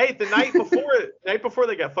 Hey, the night before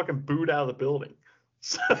they got fucking booed out of the building.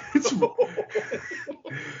 So...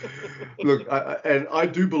 Look, I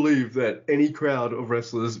do believe that any crowd of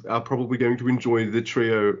wrestlers are probably going to enjoy the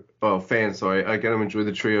trio of fans. Sorry, are going to enjoy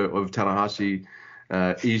the trio of Tanahashi,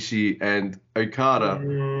 Ishii, and Okada,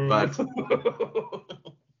 but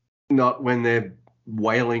not when they're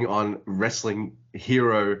wailing on wrestling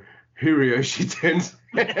hero Hiroshi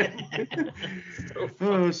Tenzan.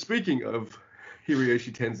 Speaking of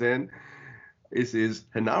Hiroshi Tenzan, this is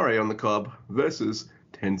Hanare on the Cobb versus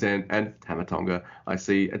Tenzan and Tama Tonga. I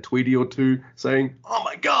see a tweetie or two saying, "Oh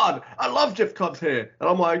my God, I love Jeff Cobb's hair," and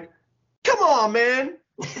I'm like, "Come on, man!"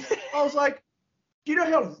 I was like, "You know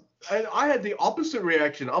how?" And I had the opposite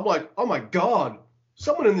reaction. I'm like, "Oh my God,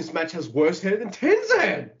 someone in this match has worse hair than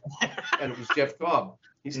Tenzan," and it was Jeff Cobb.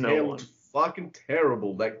 His hair looks fucking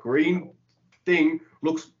terrible. That green thing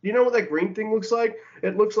looks. You know what that green thing looks like?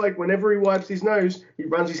 It looks like whenever he wipes his nose, he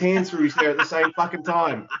runs his hands through his hair at the same fucking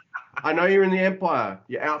time. I know you're in the Empire.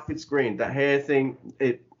 Your outfit's green. That hair thing,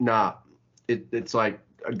 it's like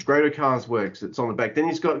Grado Khan's works. It's on the back. Then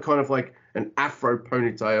he's got kind of like an afro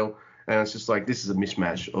ponytail, and it's just like this is a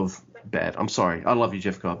mismatch of bad. I'm sorry. I love you,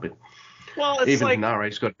 Jeff Cobb, but it's even like,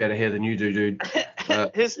 Hanare's got better hair than you do, dude.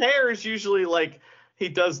 His hair is usually like he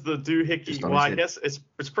does the doohickey. Well, I guess it's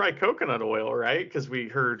probably coconut oil, right? Because we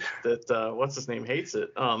heard that what's his name hates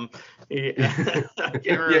it. I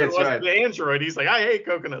can't remember right. The android. He's like, I hate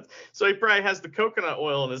coconuts. So he probably has the coconut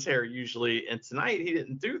oil in his hair usually. And tonight he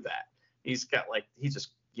didn't do that. He's got like he just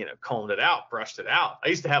combed it out, brushed it out. I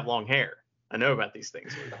used to have long hair. I know about these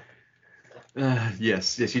things.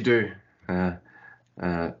 Yes, you do. I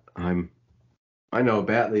know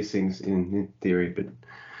about these things in theory, but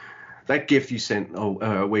that GIF you sent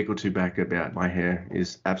a week or two back about my hair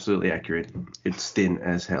is absolutely accurate. It's thin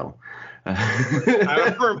as hell.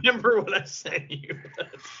 I don't remember what I sent you.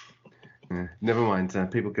 Never mind.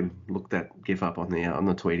 People can look that GIF up on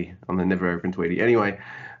the Tweety, on the Never Open Tweety. Anyway,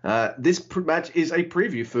 this match is a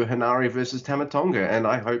preview for Hanare versus Tama Tonga, and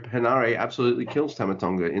I hope Hanare absolutely kills Tama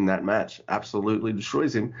Tonga in that match. Absolutely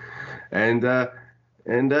destroys him, and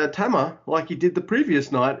Tama, like he did the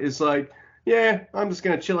previous night, is like, yeah, I'm just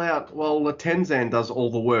going to chill out while Tenzan does all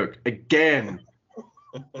the work again.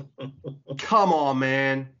 Come on,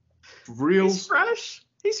 man. Real. He's fresh.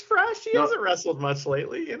 He hasn't wrestled much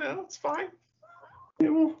lately. It's fine. Yeah,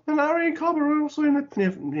 well, Hanare and Cobb are also in it.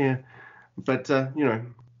 Yeah. But,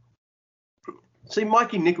 see,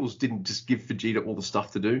 Mikey Nichols didn't just give Fujita all the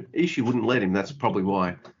stuff to do. Ishii wouldn't let him. That's probably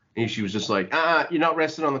why. Ishii was just like, you're not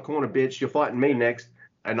wrestling on the corner, bitch. You're fighting me next.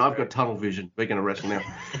 And I've got tunnel vision. We're going to wrestle now.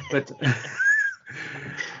 But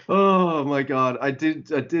oh my God, I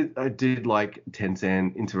did like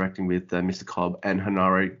Tenzan interacting with Mr. Cobb and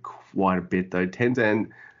Hanare quite a bit though.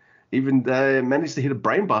 Tenzan even managed to hit a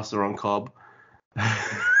brainbuster on Cobb.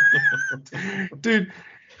 Dude,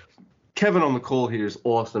 Kevin on the call here is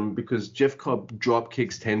awesome because Jeff Cobb drop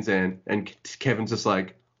kicks Tenzan and Kevin's just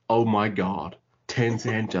like, oh my God,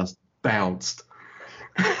 Tenzan just bounced.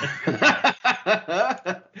 And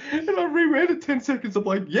I reread it 10 seconds. I'm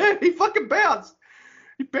like, yeah, he fucking bounced.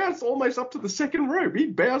 He bounced almost up to the second rope. He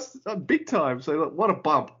bounced big time. So what a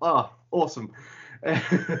bump. Awesome.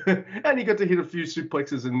 And he got to hit a few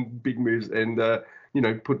suplexes and big moves and,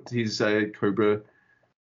 put his Cobra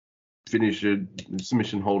finisher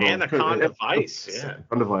submission hold on. Anaconda Vice, yeah.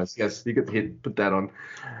 Anaconda Vice, yes. He got to put that on.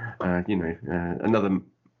 Another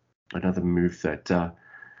move that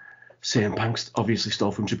CM Punk's obviously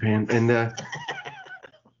stole from Japan, and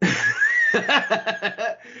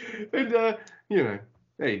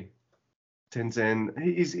hey, Tenzan,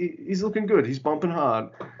 he's looking good. He's bumping hard,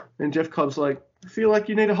 and Jeff Cobb's like, I feel like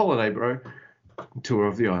you need a holiday, bro. Tour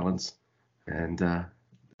of the islands, and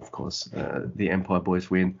of course, the Empire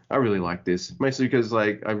Boys win. I really like this, mostly because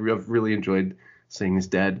like I've really enjoyed seeing his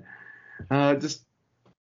dad just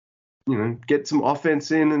get some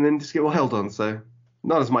offense in and then just get held on. So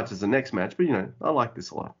not as much as the next match, but I like this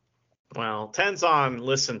a lot. Well, Tenzon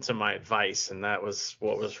listened to my advice, and that was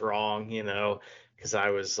what was wrong, because I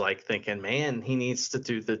was like thinking, man, he needs to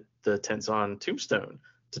do the Tenzon tombstone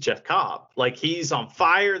to Jeff Cobb. Like, he's on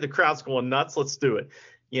fire. The crowd's going nuts. Let's do it.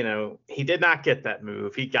 He did not get that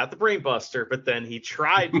move. He got the brain buster, but then he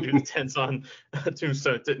tried to do the Tenzon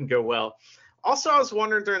tombstone. It didn't go well. Also, I was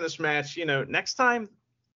wondering during this match, next time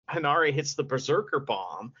Hanare hits the Berserker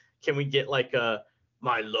bomb, can we get like a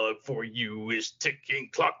 "My love for you is ticking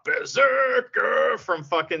clock berserker" from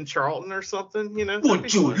fucking Charlton or something,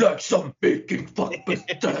 Would you like some bacon fuck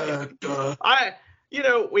berserker?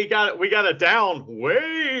 We got it down,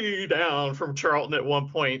 way down from Charlton at one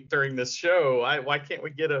point during this show. Why can't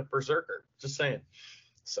we get a berserker? Just saying.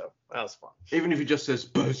 So that was fun. Even if he just says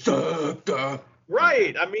berserker.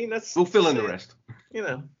 Right. I mean, we'll fill in the rest.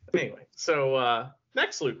 Anyway, so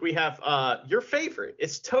next, Luke, we have your favorite.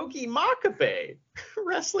 It's Togi Makabe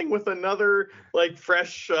wrestling with another like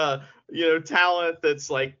fresh, talent that's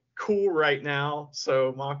like cool right now.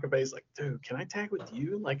 So Makabe's like, dude, can I tag with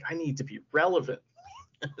you? Like, I need to be relevant.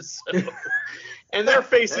 And they're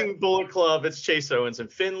facing Bullet Club. It's Chase Owens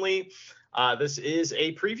and Finley. This is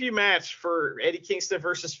a preview match for Eddie Kingston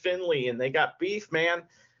versus Finley, and they got beef, man.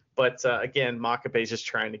 But again, Makabe's just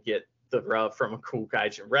trying to get the rub from a cool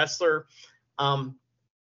gaijin wrestler.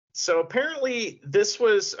 So apparently this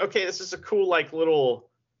is a cool like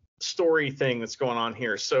little story thing that's going on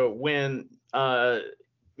here. So when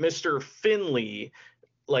Mr. Finley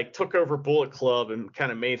like took over Bullet Club and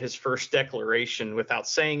kind of made his first declaration without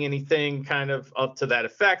saying anything kind of up to that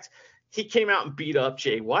effect, he came out and beat up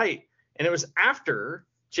Jay White. And it was after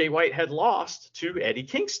Jay White had lost to Eddie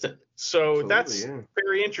Kingston. So that's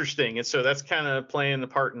very interesting. And so that's kind of playing a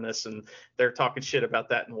part in this, and they're talking shit about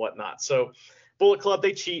that and whatnot. So Bullet Club,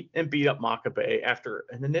 they cheat and beat up Makabe after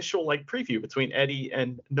an initial like preview between Eddie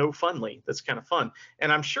and No Funley. That's kind of fun.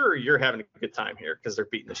 And I'm sure you're having a good time here because they're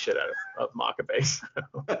beating the shit out of Makabe. So.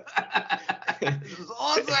 This is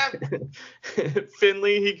awesome.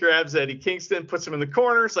 Finley, he grabs Eddie Kingston, puts him in the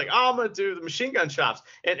corner. It's like, I'm going to do the machine gun chops.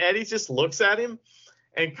 And Eddie just looks at him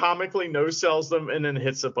and comically no-sells them and then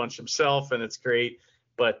hits a bunch himself, and it's great.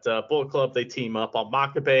 But Bullet Club, they team up on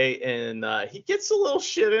Makabe, and he gets a little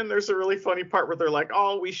shit in. There's a really funny part where they're like,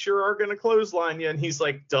 oh, we sure are going to clothesline you. And he's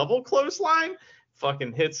like, double clothesline?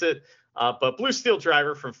 Fucking hits it. But Blue Steel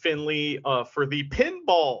Driver from Finley for the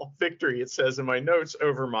pinball victory, it says in my notes,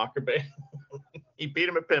 over Makabe. He beat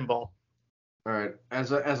him at pinball. All right.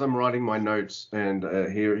 As I'm writing my notes, and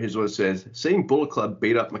here's what it says. Seeing Bullet Club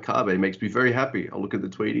beat up Makabe makes me very happy. I'll look at the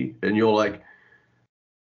tweetie, and you're like,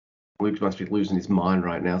 Luke must be losing his mind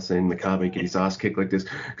right now seeing Makabe get his ass kicked like this.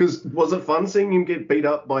 Because was it fun seeing him get beat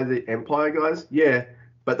up by the Empire guys? Yeah,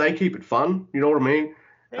 but they keep it fun. You know what I mean?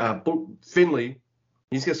 Yeah. Finley,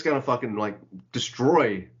 he's just going to fucking like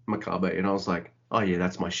destroy Makabe. And I was like, oh yeah,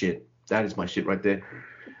 that's my shit. That is my shit right there.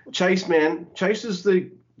 Chase, man. Chase is the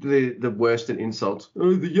worst at insults.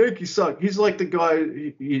 Oh, the Yankees suck. He's like the guy,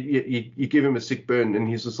 you give him a sick burn and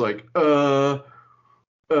he's just like,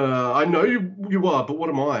 I know you are, but what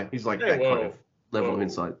am I? He's like that kind of level of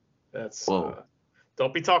insight. That's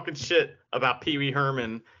don't be talking shit about Pee Wee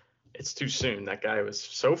Herman. It's too soon. That guy was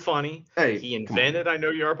so funny. Hey, he invented I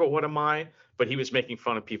know you are, but what am I? But he was making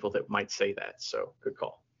fun of people that might say that. So good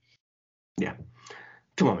call. Yeah.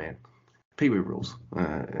 Come on, man. Pee Wee rules.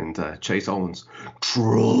 And Chase Owens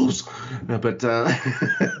trolls. But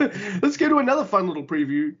let's go to another fun little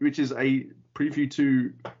preview, which is a preview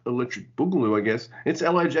to Electric Boogaloo, I guess. It's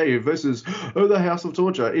LIJ versus the House of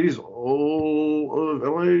Torture. It is all of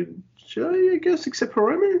LIJ, I guess, except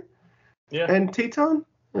Hiromu. Yeah. And Teton.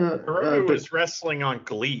 Hiromu was wrestling on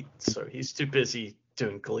GLEAT, so he's too busy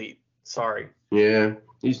doing GLEAT. Sorry. Yeah.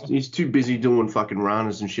 He's too busy doing fucking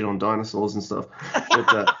ranas and shit on dinosaurs and stuff.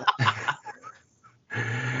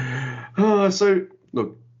 But, so,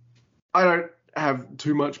 look, I don't have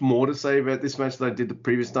too much more to say about this match than I did the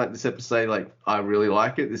previous night, except to say, like, I really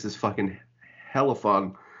like it. This is fucking hella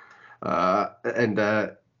fun. And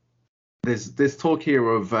there's talk here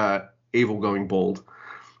of Evil going bald.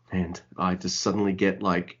 And I just suddenly get,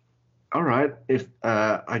 like, all right, if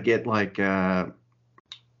I get, like,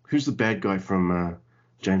 who's the bad guy from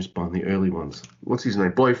James Bond, the early ones? What's his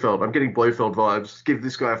name? Blofeld. I'm getting Blofeld vibes. Give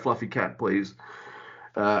this guy a fluffy cat, please.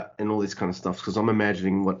 And all this kind of stuff, because I'm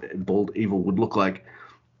imagining what bald Evil would look like.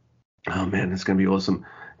 Oh man, it's gonna be awesome.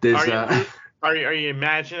 There's are you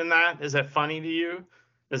imagining that? Is that funny to you?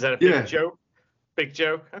 Is that a big joke? Big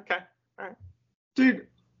joke. Okay. All right. Dude,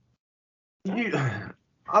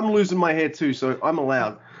 I'm losing my hair too, so I'm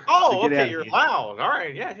allowed. Oh, to get okay. out You're here. loud. All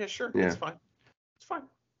right. Yeah. Yeah. Sure. Yeah. It's fine. It's fine.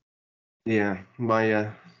 Yeah,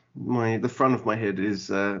 the front of my head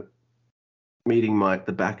is meeting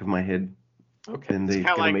the back of my head. Okay. And It's they're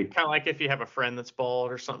kind gonna of meet. like if you have a friend that's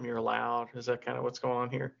bald or something, you're loud. Is that kind of what's going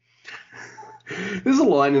on here? There's a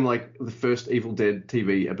line in like the first Evil Dead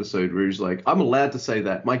TV episode where he's like, "I'm allowed to say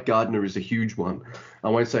that. My gardener is a huge one." I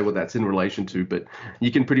won't say what that's in relation to, but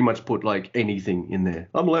you can pretty much put like anything in there.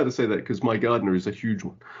 I'm allowed to say that because my gardener is a huge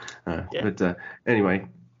one. Yeah. But anyway,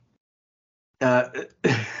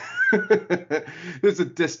 there's a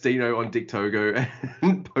Destino on Dick Togo,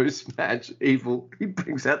 and post-match Evil, he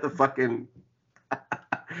brings out the fucking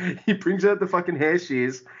hair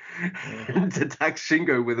shears and attacks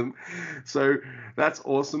Shingo with him. So that's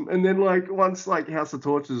awesome. And then like once like House of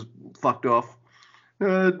Torch is fucked off,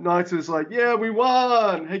 Naito's like, yeah, we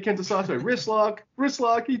won. Hey, Kenta Sato, wrist lock,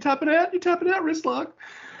 you tapping out, wrist lock.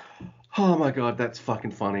 Oh my god, that's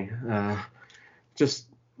fucking funny. Just,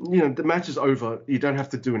 the match is over. You don't have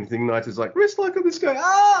to do anything. Naito's like, wrist lock on this guy.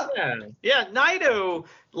 Ah! Yeah. Naito,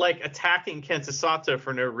 like, attacking Kenta Sato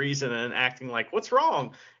for no reason and acting like, what's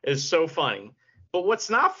wrong, is so funny. But what's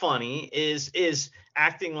not funny is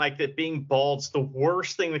acting like that being bald's the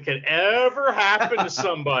worst thing that could ever happen to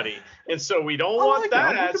somebody. And so we don't want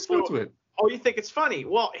that. I'm looking forward to it. Oh, you think it's funny?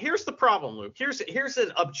 Well, here's the problem, Luke. Here's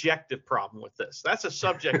an objective problem with this. That's a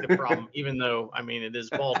subjective problem, even though, I mean, it is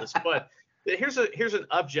baldness. But here's an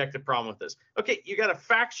objective problem with this. Okay, you got a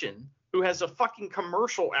faction who has a fucking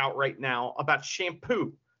commercial out right now about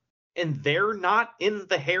shampoo, and they're not in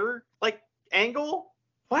the hair like angle.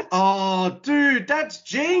 What? Oh, dude, that's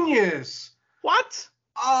genius. What?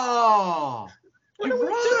 Oh, you're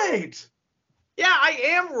right. Yeah, I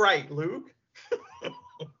am right, Luke.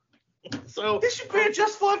 So this should be a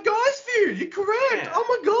Just Five Guys feud. You're correct. Yeah. Oh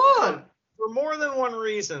my god. For more than one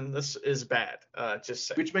reason, this is bad. Just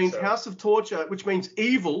saying. Which means House of Torture, which means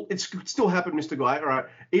Evil. It's still happened, Mr. Guy. All right.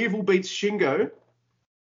 Evil beats Shingo,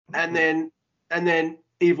 and then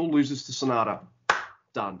Evil loses to Sonata.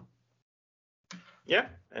 Done. Yeah,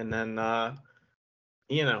 and then I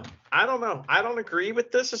don't know. I don't agree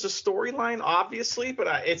with this as a storyline, obviously, but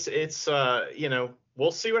it's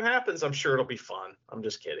we'll see what happens. I'm sure it'll be fun. I'm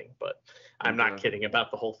just kidding, but I'm not kidding about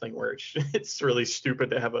the whole thing where it's really stupid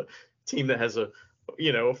to have a team that has a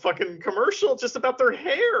fucking commercial just about their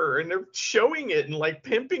hair, and they're showing it and like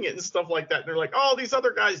pimping it and stuff like that. And they're like, oh, these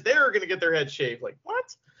other guys, they're gonna get their head shaved. Like,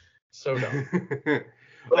 what? So dumb.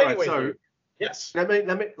 But anyway, so yes.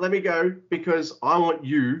 Let me go, because I want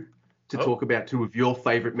you to talk about two of your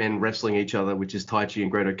favorite men wrestling each other, which is Taichi and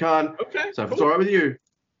Great Khan. Okay. So if it's all right with you,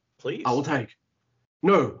 please. I will take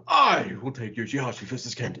Yoshihashi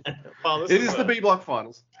versus Kenta. Well, it is the B Block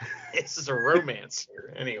Finals. This is a romance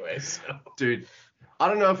here, anyway. So. Dude, I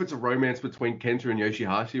don't know if it's a romance between Kenta and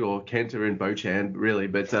Yoshihashi or Kenta and Bochan, really,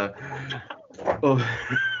 but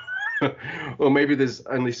or maybe there's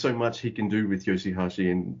only so much he can do with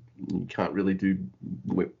Yoshihashi, and he can't really do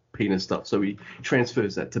penis stuff, so he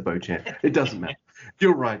transfers that to Bochan. It doesn't matter.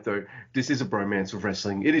 You're right, though. This is a bromance of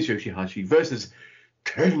wrestling. It is Yoshihashi versus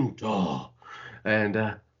Kenta.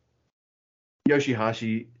 And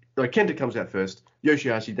Yoshihashi, Kenta comes out first.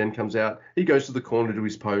 Yoshihashi then comes out. He goes to the corner to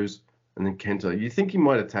his pose, and then Kenta. You think he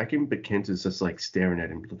might attack him, but Kenta's just like staring at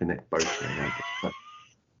him, looking at Bochan.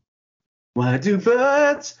 Why do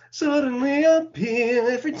birds suddenly appear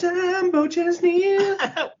every time Bochan's near?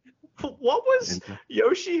 What was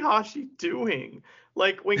Yoshihashi doing?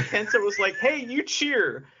 Like when Kenta was like, hey, you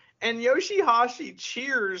cheer. And Yoshihashi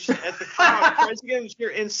cheers at the crowd, tries to get him to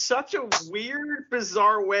cheer in such a weird,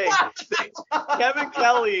 bizarre way. Kevin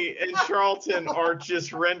Kelly and Charlton are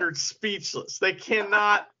just rendered speechless. They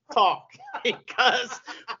cannot talk because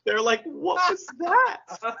they're like, what was that?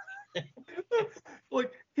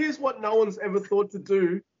 Like, here's what no one's ever thought to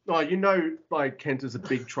do. Oh, like Kenta's a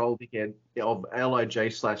big troll dickhead of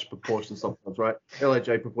LIJ / proportion sometimes, right?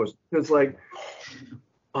 LIJ proportion. Because like,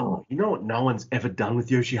 oh, you know what no one's ever done with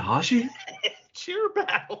Yoshihashi? Cheer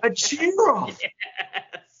battle. A cheer off.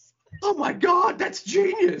 Yes. Oh my god, that's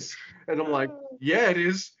genius. And I'm like, yeah, it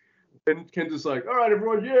is. And Kenta's like, all right,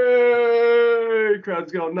 everyone, yay!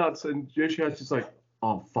 Crowd's going nuts. And Yoshihashi's like,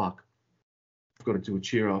 oh fuck, I've got to do a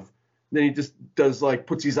cheer off. Then he just does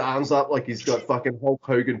puts his arms up like he's got fucking Hulk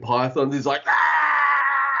Hogan pythons. He's like,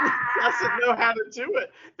 ah! He doesn't know how to do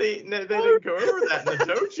it. They didn't go over that in the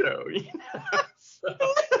dojo.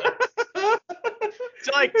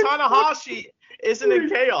 So like Tanahashi isn't in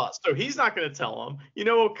Chaos, so he's not going to tell him.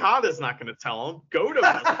 Okada's not going to tell him. Goto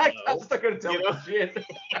doesn't know. Okada's not going to tell him shit.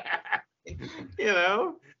 You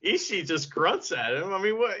know, Ishii just grunts at him. I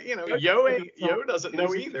mean, what, you know, Yo doesn't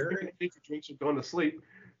know either. Drinks have gone to sleep.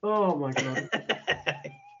 Oh my god.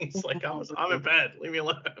 He's like, I'm in bed. Leave me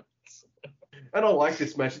alone. I don't like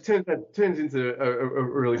this match. It turns into a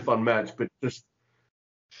really fun match, but just,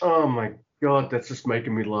 oh my god, that's just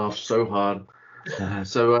making me laugh so hard.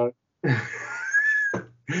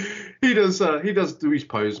 He does do his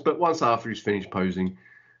pose, but once after he's finished posing,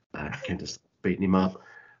 Kenta's beating him up.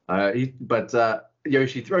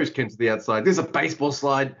 Yoshi throws Kenta to the outside. There's a baseball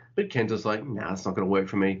slide, but Kenta's like, nah, it's not going to work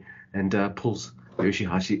for me, and pulls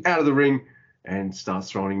Yoshihashi out of the ring and starts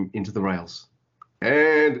throwing him into the rails.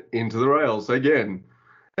 And into the rails again.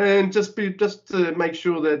 And just to make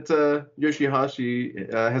sure that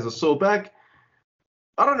Yoshihashi has a sore back,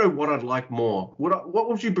 I don't know what I'd like more. What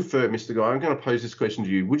would you prefer, Mr. Guy? I'm going to pose this question to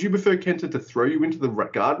you. Would you prefer Kenta to throw you into the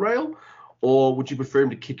guardrail, or would you prefer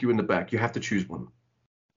him to kick you in the back? You have to choose one.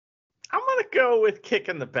 I'm going to go with kick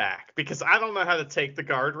in the back because I don't know how to take the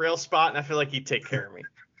guardrail spot, and I feel like he'd take care of me,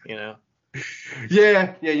 you know?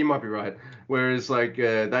 Yeah, you might be right. Whereas, like,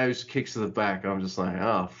 those kicks to the back, I'm just like,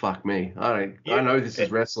 oh, fuck me. I know this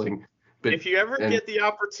is wrestling. But if you ever get the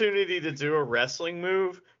opportunity to do a wrestling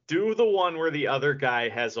move, do the one where the other guy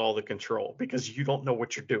has all the control because you don't know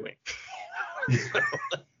what you're doing.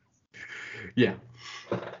 Yeah,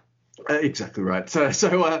 exactly right. So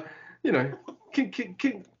you know,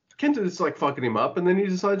 Kenta is like fucking him up, and then he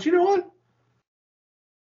decides, you know what?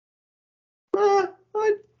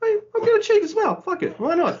 I'm going to cheat as well. Fuck it.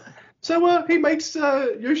 Why not? So he makes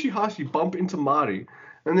Yoshihashi bump into Marty.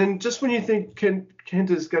 And then just when you think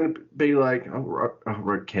Kenta's going to be like, I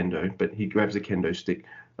wrote kendo, but he grabs a kendo stick.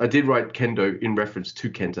 I did write kendo in reference to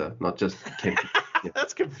Kenta, not just Kenta. Yeah.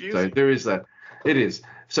 That's confusing. So there is that. It is.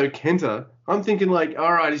 So Kenta, I'm thinking like,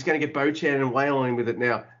 all right, he's going to get Bochan and wail on him with it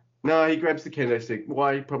now. No, he grabs the kendo stick.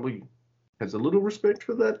 Why? He probably has a little respect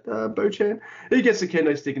for that Bochan. He gets the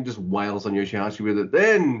kendo stick and just wails on Yoshihashi with it.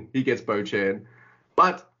 Then he gets Bochan,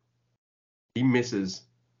 but he misses.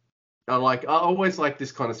 I always like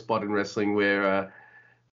this kind of spot in wrestling where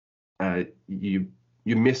you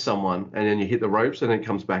miss someone and then you hit the ropes and then it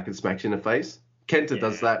comes back and smacks you in the face. Kenta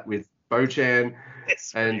does that with Bochan.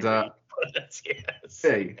 It's and yes.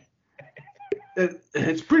 Hey,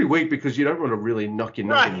 it's pretty weak because you don't want to really knock your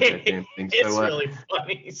nut into that damn thing. It's really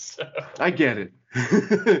funny. So I get it.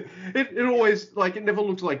 it always, like, it never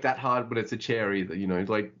looks like that hard, but it's a chair either, you know,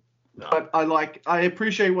 like. No. But I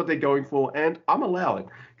appreciate what they're going for, and I'm allowing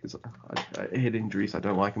because head injuries, I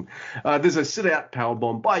don't like them. There's a sit-out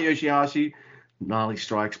powerbomb by Yoshihashi. Gnarly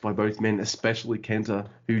strikes by both men, especially Kenta,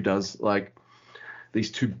 who does like these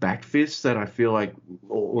two back fists that I feel like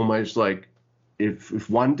almost like if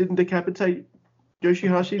one didn't decapitate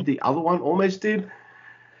Yoshihashi, the other one almost did.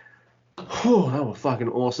 Oh, that was fucking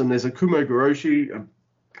awesome. There's a Kumo Goroshi. I'm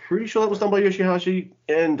pretty sure that was done by Yoshihashi,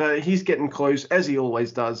 and he's getting close, as he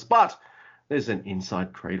always does. But there's an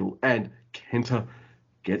inside cradle, and Kenta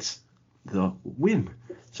gets the win.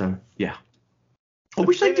 So, yeah. I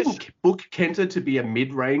wish they didn't book Kenta to be a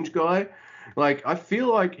mid-range guy. Like, I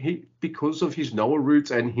feel like because of his Noah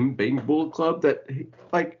roots and him being Bullet Club, that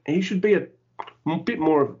he should be a bit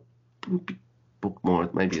more book more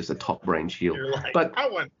maybe as a top range heel. Like, but I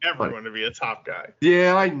want everyone to be a top guy.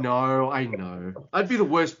 Yeah, I know. I'd be the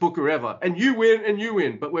worst booker ever. And you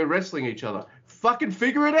win, but we're wrestling each other. Fucking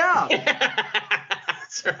figure it out.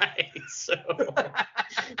 That's right. So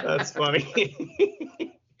that's funny.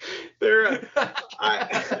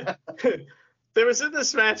 There was in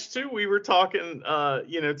this match too. We were talking,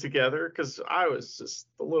 together because I was just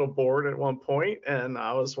a little bored at one point, and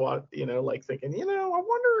I was thinking, I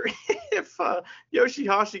wonder if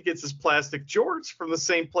Yoshihashi gets his plastic jorts from the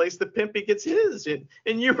same place that Pimpy gets his,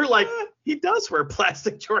 and you were like, he does wear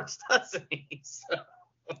plastic jorts, doesn't he? So,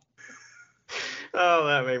 oh,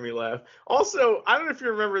 that made me laugh. Also, I don't know if you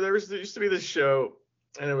remember, there used to be this show,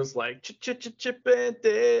 and it was like Chip and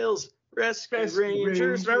Dale's Rescue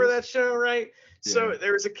Rangers. Remember that show, right? Yeah. So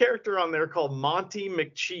there was a character on there called Monty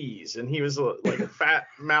McCheese, and he was like a fat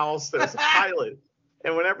mouse that was a pilot.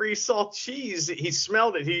 And whenever he saw cheese, he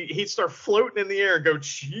smelled it. He'd start floating in the air and go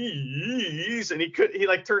cheese, and he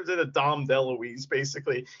turns into Dom DeLuise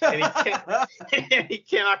basically, and he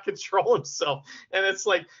cannot control himself. And it's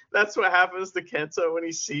like that's what happens to Kenta when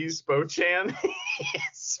he sees Bochan.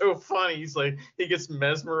 It's so funny. He's like he gets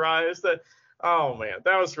mesmerized. Oh man,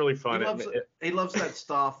 that was really fun. He loves that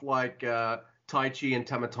stuff like Tai Chi and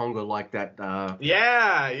Tamatonga, like that.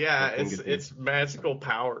 It's magical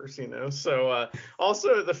powers, So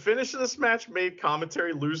also the finish of this match made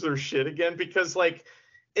commentary lose their shit again because like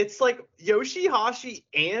it's like Yoshihashi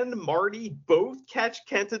and Marty both catch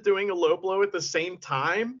Kenta doing a low blow at the same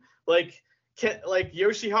time. Like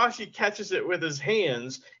Yoshihashi catches it with his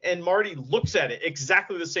hands, and Marty looks at it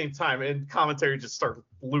exactly the same time, and commentary just start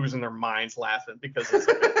losing their minds laughing because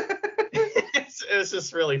it's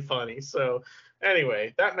just really funny. So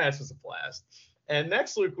anyway, that match was a blast. And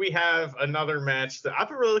next, Luke, we have another match that I've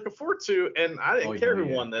been really looking forward to, and I didn't care who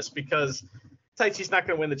won this because Taichi's not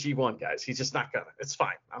going to win the G1, guys. He's just not going to. It's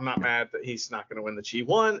fine. I'm not mad that he's not going to win the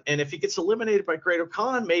G1. And if he gets eliminated by Great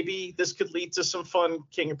Khan, maybe this could lead to some fun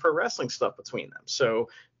King of Pro Wrestling stuff between them. So,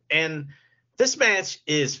 and this match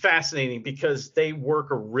is fascinating because they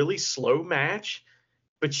work a really slow match,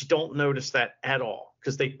 but you don't notice that at all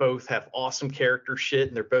because they both have awesome character shit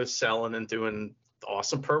and they're both selling and doing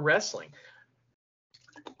awesome pro wrestling.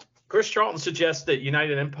 Chris Charlton suggests that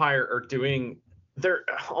United Empire are doing they're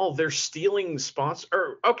stealing sponsor.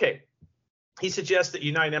 Or okay, he suggests that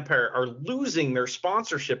United Empire are losing their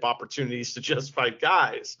sponsorship opportunities to Just Five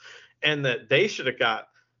Guys, and that they should have got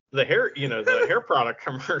the hair, the hair product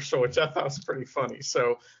commercial, which I thought was pretty funny.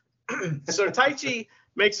 So Taichi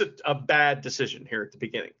makes a bad decision here at the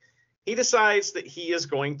beginning. He decides that he is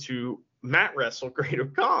going to mat wrestle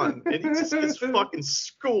Great Khan, and he just gets fucking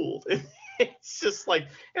schooled. It's just like,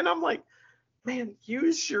 and I'm like, man,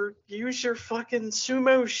 use your fucking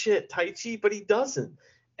sumo shit, Taichi, but he doesn't.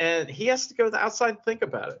 And he has to go to the outside and think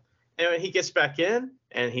about it. And he gets back in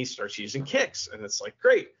and he starts using kicks, and it's like,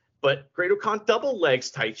 great. But Great Khan double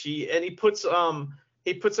legs Taichi, and he puts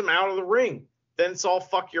him out of the ring. Then it's all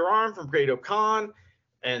fuck your arm from Great Khan.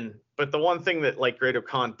 But the one thing that like Great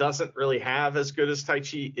Khan doesn't really have as good as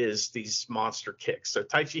Taichi is these monster kicks. So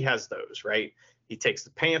Taichi has those, right? He takes the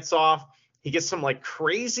pants off. He gets some like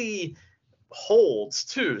crazy holds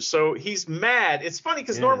too. So he's mad. It's funny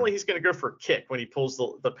because normally he's going to go for a kick when he pulls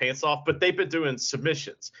the pants off, but they've been doing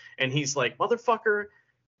submissions. And he's like, motherfucker,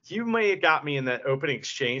 you may have got me in that opening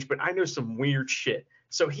exchange, but I know some weird shit.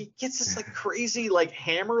 So he gets this like crazy like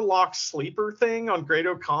hammerlock sleeper thing on Great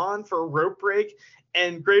Khan for a rope break.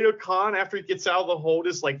 And Great Khan, after he gets out of the hold,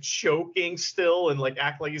 is like choking still and like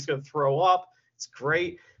acting like he's going to throw up. It's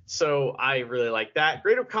great. So I really like that.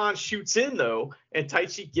 Great Khan shoots in though, and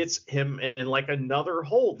Taichi gets him in like another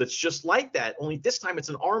hold that's just like that. Only this time it's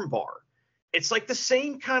an arm bar. It's like the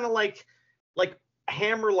same kind of like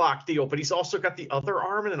hammerlock deal, but he's also got the other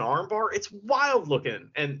arm in an arm bar. It's wild looking,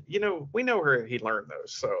 and we know where he learned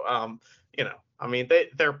those. So I mean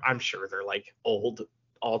they're I'm sure they're like old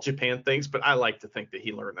All Japan things, but I like to think that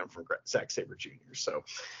he learned them from Zack Sabre Jr. So,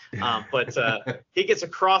 but he gets a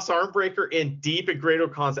cross arm breaker in deep, and Great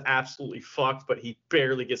Khan's absolutely fucked, but he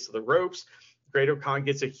barely gets to the ropes. Great Khan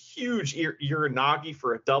gets a huge Uranagi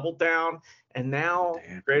for a double down, and now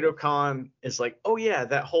Great Khan is like, oh yeah,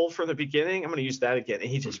 that hold from the beginning, I'm going to use that again, and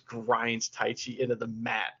he just grinds Taichi into the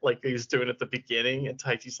mat like he was doing at the beginning, and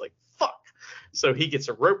Taichi's like, fuck. So he gets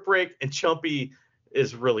a rope break, and Chumpy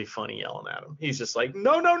is really funny yelling at him. He's just like,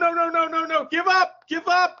 no, give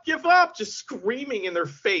up, just screaming in their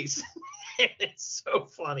face. And it's so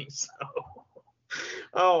funny. So,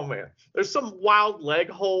 oh man, there's some wild leg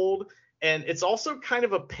hold, and it's also kind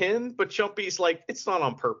of a pin, but Chumpy's like, it's not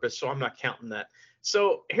on purpose, so I'm not counting that.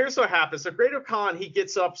 So here's what happens. So Great Khan, he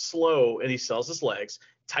gets up slow and he sells his legs.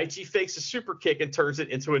 Taichi fakes a super kick and turns it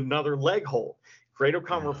into another leg hold. Great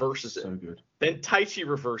Khan reverses it. So good. Then Taichi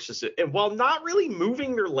reverses it. And while not really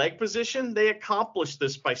moving their leg position, they accomplish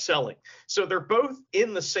this by selling. So they're both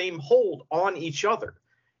in the same hold on each other.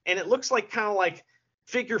 And it looks like kind of like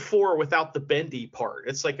figure four without the bendy part.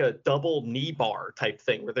 It's like a double knee bar type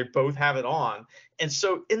thing where they both have it on. And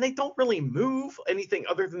they don't really move anything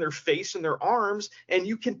other than their face and their arms. And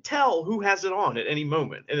you can tell who has it on at any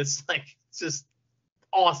moment. And it's just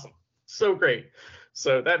awesome. So great.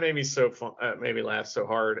 So that made me so fun, made me laugh so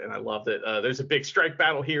hard, and I loved it. There's a big strike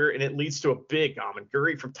battle here, and it leads to a big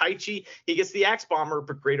Amanguri from Taichi. He gets the axe bomber,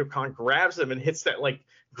 but Great Khan grabs him and hits that like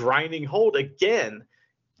grinding hold again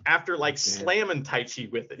after like slamming Taichi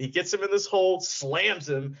with it. He gets him in this hold, slams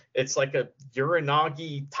him. It's like a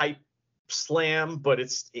Uranagi type slam, but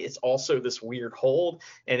it's also this weird hold,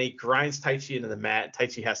 and he grinds Taichi into the mat.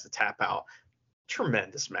 Taichi has to tap out.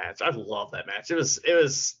 Tremendous match. I love that match. It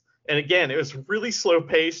was. And again, it was really slow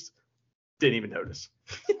paced. Didn't even notice.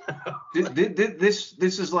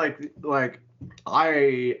 This is like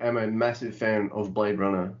I am a massive fan of Blade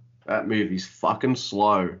Runner. That movie's fucking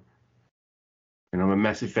slow, and I'm a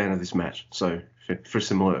massive fan of this match. So for a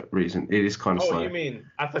similar reason, it is kind of slow. Oh, you mean?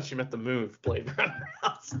 I thought you meant the move Blade Runner.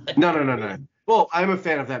 No. Well, I'm a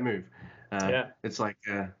fan of that move. Yeah. It's like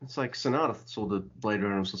Sonata saw the Blade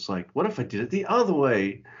Runner. Was just like, what if I did it the other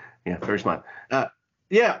way? Yeah, very smart.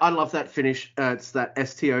 Yeah, I love that finish. It's that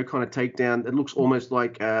STO kind of takedown. It looks almost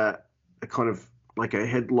like a kind of like a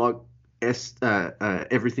headlock,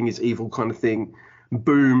 everything is evil kind of thing.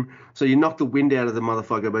 Boom. So you knock the wind out of the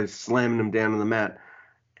motherfucker by slamming him down on the mat.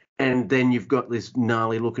 And then you've got this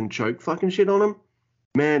gnarly looking choke fucking shit on him.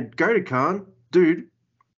 Man, go to Khan. Dude,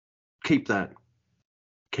 keep that.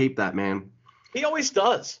 Keep that, man. He always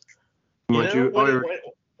does.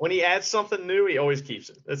 When he adds something new, he always keeps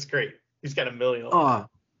it. That's great. He's got a million of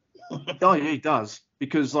them. Oh, yeah, he does.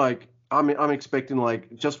 Because, like, I'm expecting,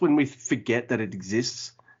 like, just when we forget that it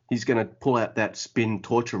exists, he's going to pull out that spin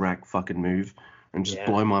torture rack fucking move and just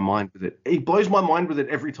blow my mind with it. He blows my mind with it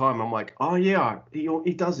every time. I'm like, oh, yeah,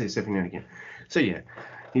 he does this every now and again. So, yeah,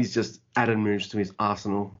 he's just added moves to his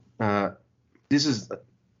arsenal. This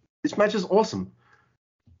match is awesome.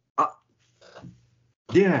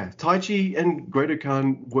 Yeah, Taichi and Great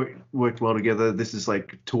Khan worked well together. This is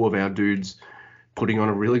like two of our dudes putting on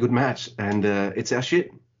a really good match, and it's our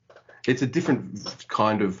shit. It's a different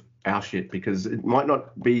kind of our shit because it might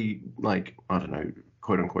not be like, I don't know,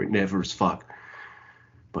 quote unquote, never as fuck,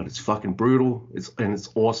 but it's fucking brutal. It's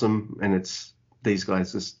awesome, and it's these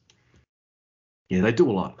guys just, yeah, they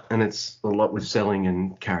do a lot, and it's a lot with selling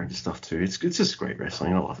and character stuff too. It's just great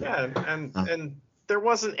wrestling. I love it. Yeah, and there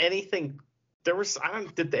wasn't anything.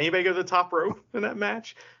 Did anybody go to the top rope in that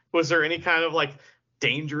match? Was there any kind of like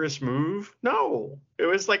dangerous move? No. It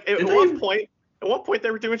was like at one point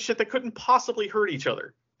they were doing shit that couldn't possibly hurt each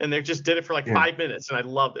other, and they just did it for like 5 minutes, and I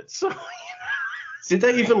loved it. So did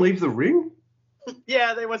they even leave the ring?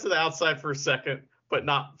 Yeah, they went to the outside for a second, but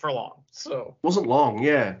not for long. So wasn't long,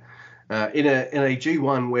 yeah. In a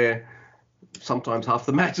G1 where sometimes half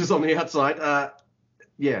the match is on the outside.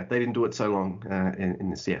 Yeah, they didn't do it so long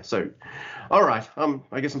in this. Yeah, so, all right.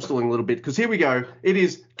 I guess I'm stalling a little bit because here we go. It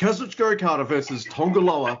is Kazuchika Okada versus Tonga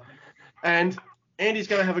Loa, and Andy's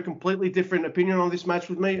going to have a completely different opinion on this match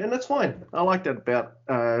with me, and that's fine. I like that about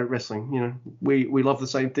wrestling. You know, we love the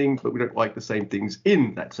same thing, but we don't like the same things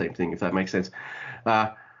in that same thing, if that makes sense.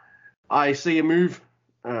 I see a move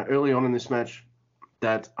early on in this match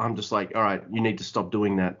that I'm just like, all right, you need to stop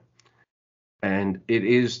doing that. And it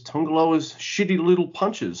is Tonga Loa's shitty little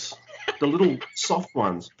punches, the little soft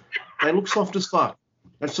ones. They look soft as fuck.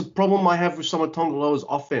 That's the problem I have with some of Tonga Loa's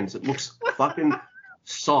offense. It looks fucking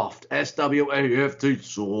soft. S-W-A-F-T,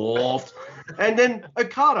 soft. And then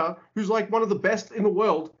Okada, who's like one of the best in the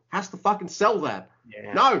world, has to fucking sell that.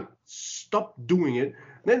 Yeah. No, stop doing it.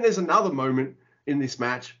 Then there's another moment in this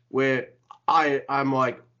match where I'm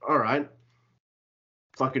like, all right,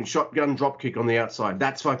 fucking shotgun drop kick on the outside.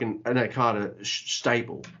 That's fucking an Okada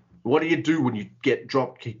staple. What do you do when you get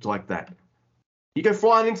drop kicked like that? You go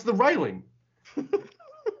flying into the railing.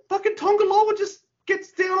 Fucking Tonga Loa just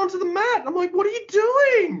gets down onto the mat. I'm like, what are you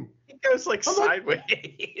doing? He goes like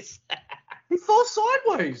sideways. He falls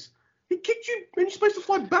sideways. He kicked you and you're supposed to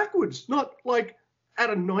fly backwards, not like at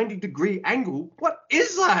a 90-degree angle. What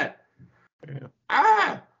is that?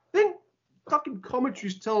 Yeah. Then fucking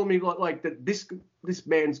commentary's telling me like that this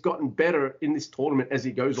man's gotten better in this tournament as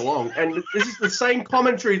he goes along. And this is the same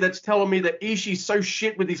commentary that's telling me that Ishii's so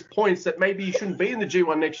shit with his points that maybe he shouldn't be in the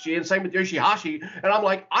G1 next year. And same with Yoshihashi. And I'm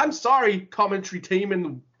like, I'm sorry, commentary team in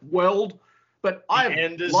the world, but I've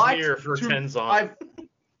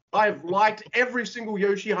liked every single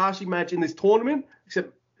Yoshihashi match in this tournament,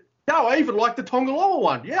 except, no, I even liked the Tonga Loa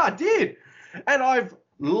one. Yeah, I did. And I've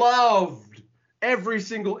loved every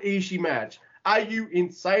single Ishii match. Are you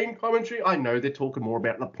insane, commentary? I know they're talking more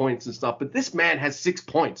about the points and stuff, but this man has 6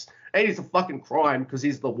 points. And he's a fucking crime because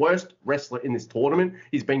he's the worst wrestler in this tournament.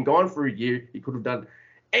 He's been gone for a year. He could have done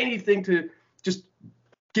anything to just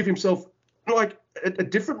give himself like a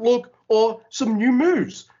different look or some new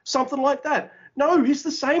moves, something like that. No, he's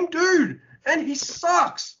the same dude, and he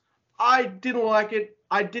sucks. I didn't like it.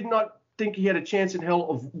 I did not think he had a chance in hell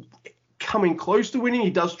of coming close to winning.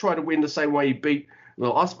 He does try to win the same way he beat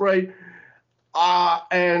Will Ospreay.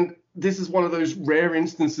 And this is one of those rare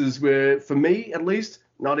instances where, for me at least,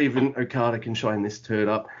 not even Okada can shine this turd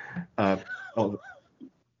up.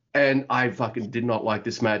 And I fucking did not like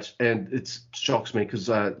this match, and it shocks me because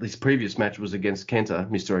this previous match was against Kenta,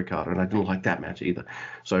 Mr. Okada, and I didn't like that match either.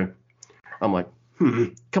 So I'm like,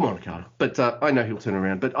 come on, Okada. But I know he'll turn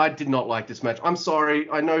around. But I did not like this match. I'm sorry.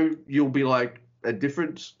 I know you'll be like a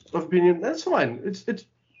different of opinion. That's fine.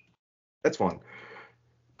 That's fine.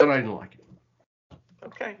 But I didn't like it.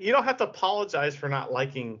 Okay. You don't have to apologize for not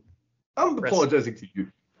liking. I'm apologizing to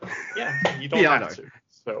you. Yeah, you don't have to.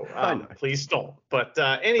 So please don't. But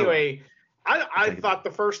anyway, I thought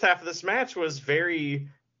the first half of this match was very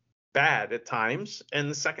bad at times, and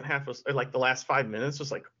the second half was like the last 5 minutes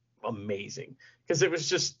was like, amazing because it was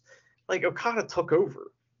just like Okada took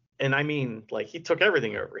over. And I mean, like, he took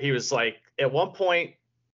everything over. He was like, at one point,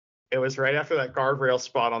 it was right after that guardrail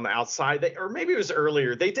spot on the outside, or maybe it was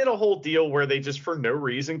earlier. They did a whole deal where they just, for no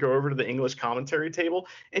reason, go over to the English commentary table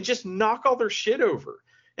and just knock all their shit over.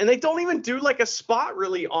 And they don't even do like a spot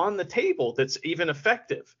really on the table that's even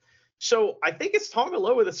effective. So I think it's Tonga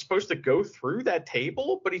Loa that's supposed to go through that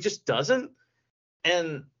table, but he just doesn't.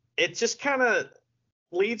 And it just kind of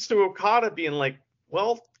leads to Okada being like,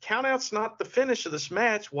 well, countout's not the finish of this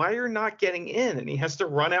match. Why you're not getting in? And he has to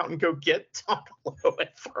run out and go get Tonga Loa and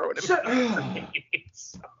throw it in.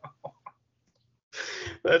 So,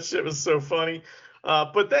 that shit was so funny.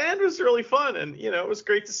 But the end was really fun. And, it was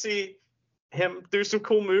great to see him do some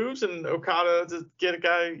cool moves and Okada to get a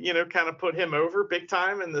guy, kind of put him over big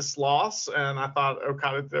time in this loss. And I thought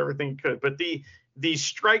Okada did everything he could. But the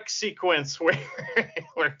strike sequence where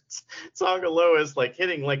Tonga Loa is like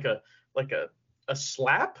hitting like a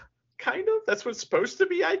slap, kind of. That's what it's supposed to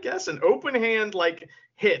be, I guess. An open hand like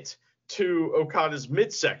hit to Okada's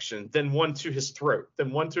midsection, then one to his throat,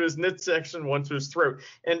 then one to his midsection, one to his throat.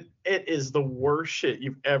 And it is the worst shit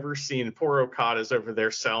you've ever seen. Poor Okada's over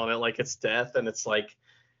there selling it like it's death, and it's like,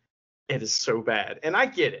 it is so bad. And I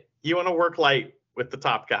get it. You want to work light with the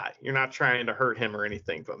top guy. You're not trying to hurt him or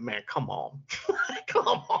anything, but man, come on. Come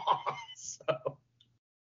on. So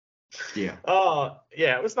yeah.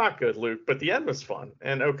 Yeah, it was not good, Luke, but the end was fun.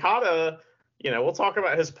 And Okada, we'll talk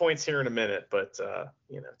about his points here in a minute, but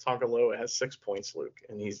Tonga Loa has 6 points, Luke,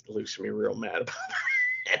 and Luke's gonna be real mad about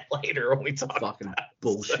that later when we talk fucking about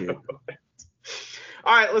bullshit. So.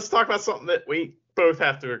 All right, let's talk about something that we both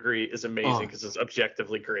have to agree is amazing because it's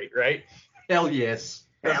objectively great, right? Hell yes.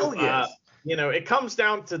 Hell yes. It comes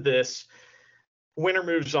down to this. Winner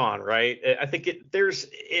moves on, right? I think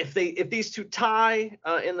if these two tie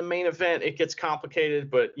in the main event, it gets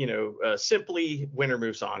complicated, but simply winner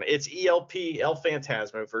moves on. It's ELP El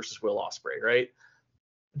Phantasmo versus Will Ospreay, right?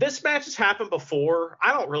 This match has happened before.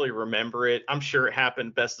 I don't really remember it. I'm sure it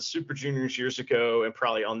happened Best of Super Juniors years ago and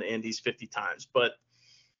probably on the Indies 50 times, but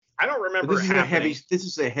I don't remember this it happening. This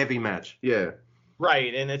is a heavy match. Yeah.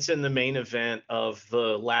 Right, and it's in the main event of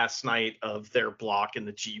the last night of their block in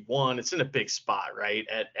the G1. It's in a big spot, right,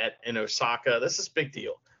 in Osaka. This is a big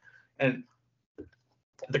deal. And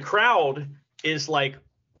the crowd is like,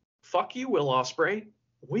 fuck you, Will Ospreay.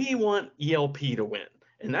 We want ELP to win.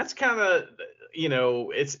 And that's kind of,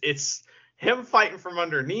 it's him fighting from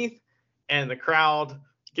underneath and the crowd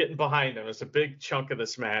getting behind him. It's a big chunk of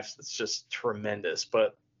this match that's just tremendous.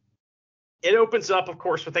 But it opens up, of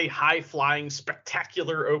course, with a high-flying,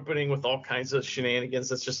 spectacular opening with all kinds of shenanigans.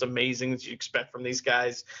 That's just amazing that you expect from these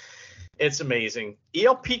guys. It's amazing.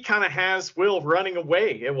 ELP kind of has Will running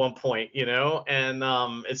away at one point, and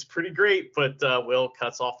it's pretty great. But Will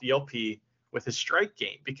cuts off ELP with his strike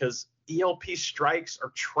game because ELP strikes are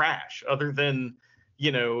trash other than,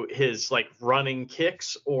 his, like, running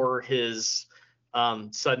kicks or his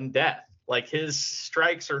sudden death. Like, his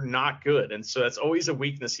strikes are not good. And so that's always a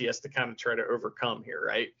weakness he has to kind of try to overcome here,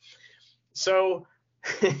 right? So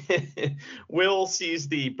Will sees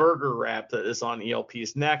the burger wrap that is on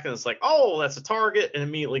ELP's neck and it's like, oh, that's a target, and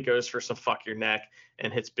immediately goes for some fuck your neck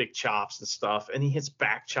and hits big chops and stuff. And he hits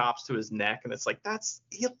back chops to his neck, and it's like, that's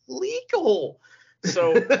illegal.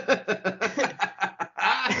 So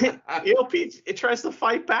ELP, it tries to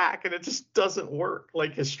fight back, and it just doesn't work.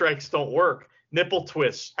 Like, his strikes don't work. Nipple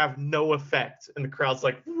twists have no effect, and the crowd's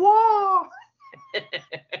like, whoa.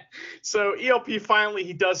 So ELP finally,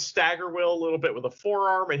 he does stagger Will a little bit with a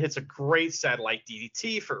forearm and hits a great satellite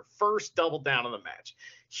DDT for first double down in the match.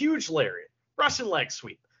 Huge lariat, Russian leg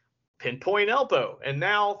sweep, pinpoint elbow, and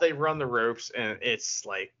now they run the ropes, and it's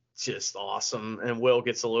like just awesome. And Will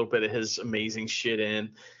gets a little bit of his amazing shit in,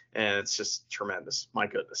 and it's just tremendous. My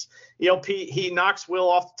goodness. ELP, he knocks Will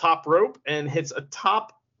off the top rope and hits a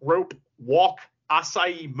top rope walk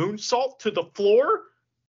acai moonsault to the floor.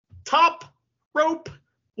 Top rope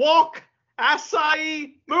walk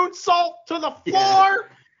acai moonsault to the floor. Yeah.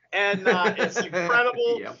 And it's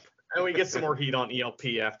incredible. Yep. And we get some more heat on ELP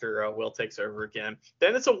after Will takes over again.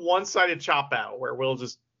 Then it's a one-sided chop battle where Will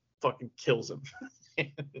just fucking kills him.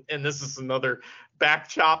 And this is another back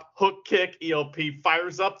chop, hook kick. ELP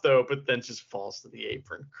fires up, though, but then just falls to the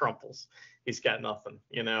apron, crumples. He's got nothing,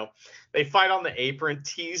 They fight on the apron,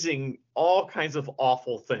 teasing all kinds of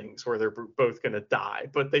awful things where they're both going to die,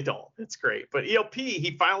 but they don't. It's great. But ELP,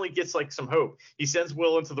 he finally gets like some hope. He sends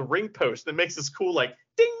Will into the ring post and makes this cool like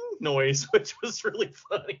ding noise, which was really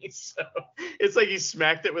funny. So it's like he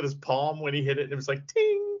smacked it with his palm when he hit it, and it was like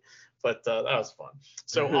ting. But that was fun.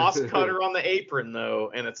 So Os cutter on the apron,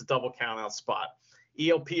 though, and it's a double count out spot.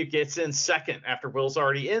 ELP gets in second after Will's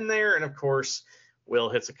already in there. And of course, Will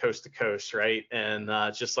hits a coast to coast, right? And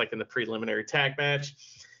just like in the preliminary tag match,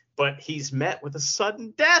 but he's met with a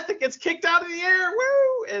sudden death. It gets kicked out of the air.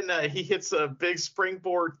 Woo! And he hits a big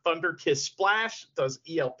springboard thunder kiss splash, does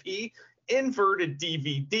ELP, inverted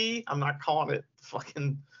DVD. I'm not calling it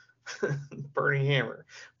fucking Burning Hammer.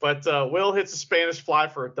 But Will hits a Spanish fly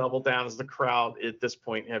for a double down as the crowd at this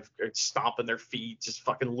point are stomping their feet, just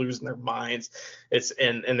fucking losing their minds.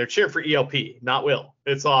 And they're cheering for ELP, not Will.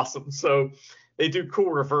 It's awesome. So they do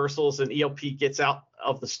cool reversals, and ELP gets out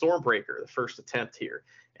of the Stormbreaker, the first attempt here.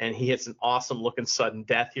 And he hits an awesome looking sudden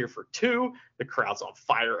death here for 2. The crowd's on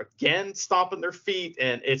fire again, stomping their feet,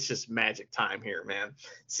 and it's just magic time here, man.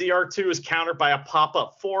 CR2 is countered by a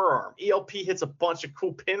pop-up forearm. ELP hits a bunch of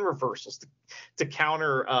cool pin reversals to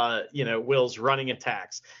counter, Will's running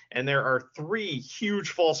attacks. And there are 3 huge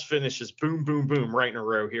false finishes, boom, boom, boom, right in a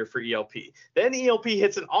row here for ELP. Then ELP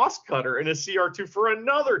hits an Os cutter and a CR2 for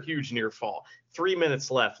another huge near fall. 3 minutes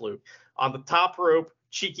left, Luke. On the top rope,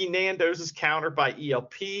 Cheeky Nando's is countered by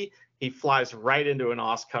ELP. He flies right into an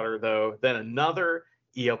Os cutter, though. Then another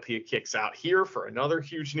ELP kicks out here for another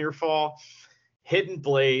huge near fall. Hidden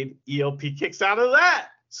Blade, ELP kicks out of that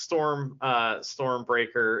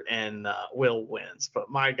Stormbreaker, and Will wins. But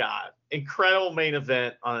my God, incredible main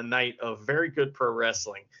event on a night of very good pro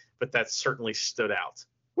wrestling, but that certainly stood out.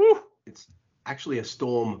 Woo! It's actually a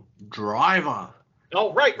Storm Driver.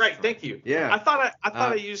 Oh, right. Thank you. Yeah. I thought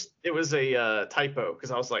I used it was a typo because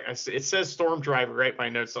I was like, it says Storm Driver right in my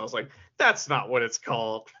notes, and I was like, that's not what it's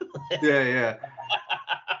called. Yeah.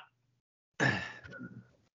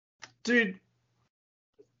 Dude,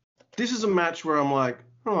 this is a match where I'm like,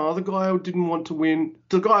 oh, the guy who didn't want to win,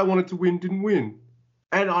 the guy I wanted to win didn't win,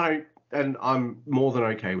 and I'm more than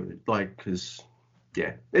okay with it, like, because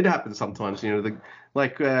yeah, it happens sometimes,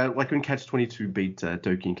 like when Catch 22 beat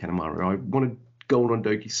Doki and Kanemaru, I wanted gold on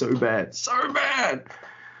Doki so bad.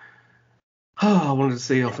 Oh, I wanted to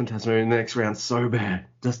see El Phantasmo in the next round so bad.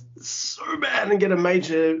 Just so bad, and get a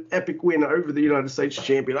major epic win over the United States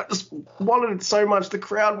champion. I just wanted it so much. The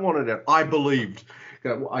crowd wanted it. I believed.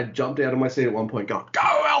 I jumped out of my seat at one point going,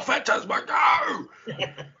 go El Phantasmo, go!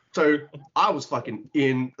 So I was fucking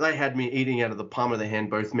in. They had me eating out of the palm of their hand,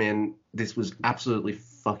 both men. This was absolutely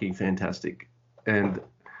fucking fantastic. And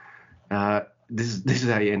this is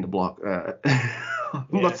how you end a block. I'm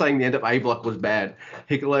not saying the end of A block was bad.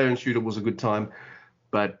 Hikuleo and Shooter was a good time,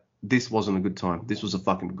 but this wasn't a good time. This was a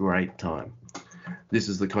fucking great time. This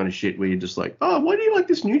is the kind of shit where you're just like, oh, why do you like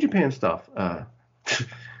this New Japan stuff?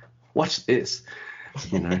 Watch this.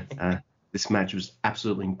 This match was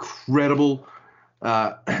absolutely incredible.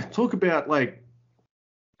 Talk about like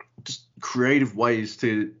just creative ways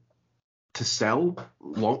to sell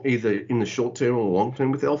either in the short term or long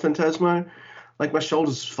term with El Phantasmo. Like, my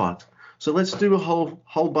shoulder's fucked. So let's do a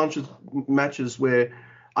whole bunch of matches where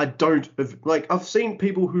I don't I've seen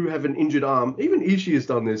people who have an injured arm. Even Ishii has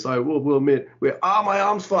done this. I will admit, where my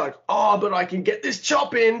arm's fucked. Oh, but I can get this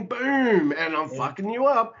chop in, boom, and I'm fucking you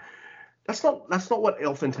up. That's not what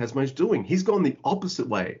El Phantasmo's doing. He's gone the opposite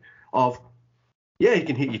way of, yeah, he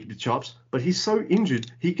can hit you with the chops, but he's so injured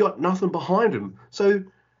he got nothing behind him. So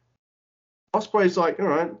Ospreay's like, all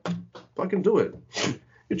right, I can do it.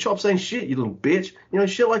 Your chops ain't shit, you little bitch.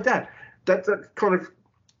 Shit like that. That kind of,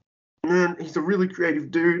 man, he's a really creative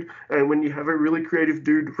dude. And when you have a really creative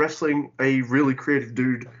dude wrestling a really creative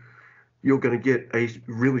dude, you're going to get a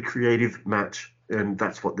really creative match. And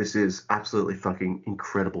that's what this is. Absolutely fucking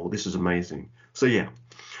incredible. This is amazing. So, yeah.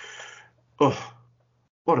 Oh,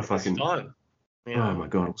 what a fucking... It's fun. Oh, my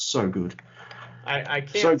God. It was so good. I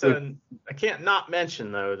can't not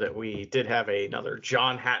mention, though, that we did have another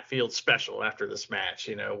John Hatfield special after this match.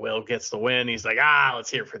 Will gets the win. He's like, let's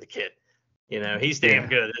hear it for the kid. He's damn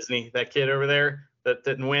good, isn't he? That kid over there that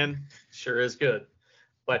didn't win sure is good.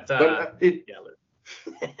 But they've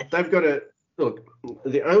got to look.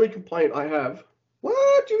 The only complaint I have.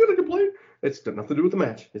 What, you got a complaint? It's got nothing to do with the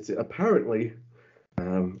match. It's apparently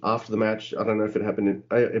after the match. I don't know if it happened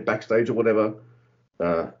in backstage or whatever.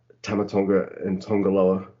 Tamatonga and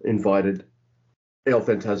Tongaloa invited El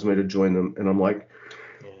Phantasmo to join them, and I'm like,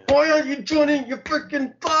 why aren't you joining your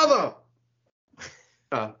freaking father?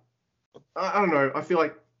 I don't know. I feel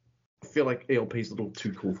like ELP's a little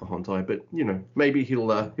too cool for Hontai, but maybe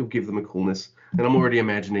he'll give them a coolness. And I'm already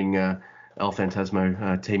imagining El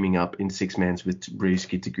Phantasmo teaming up in 6-mans with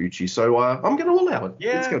Ryusuke Taguchi, so I'm gonna allow it.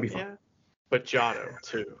 Yeah, it's gonna be fun. Yeah. But Jano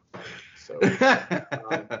too. So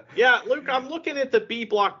Luke, I'm looking at the B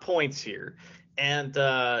block points here, and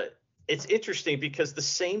it's interesting because the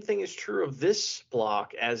same thing is true of this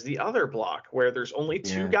block as the other block, where there's only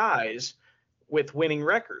 2 guys with winning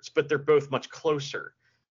records, but they're both much closer.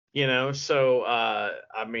 So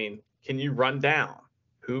I mean, can you run down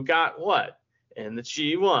who got what in the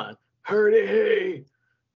G1? Hurdy!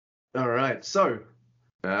 All right, so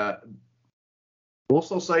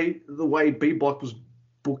also say the way B block was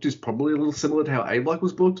booked is probably a little similar to how A block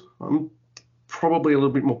was booked. I'm probably a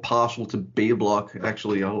little bit more partial to B block.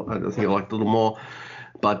 Actually, I think I liked it a little more.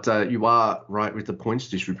 But you are right with the points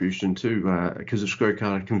distribution too, because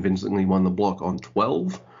Kazuchika convincingly won the block on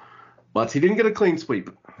 12, but he didn't get a clean sweep.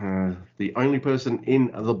 The only person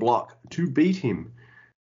in the block to beat him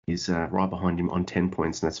is right behind him on 10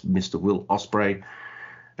 points, and that's Mr. Will Ospreay.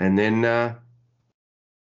 And then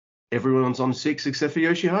everyone's on 6 except for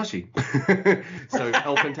Yoshihashi. So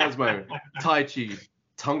El Phantasmo, Taichi,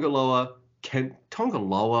 Tongaloa,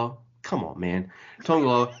 Tongaloa. Come on, man.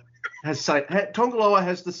 Tongaloa has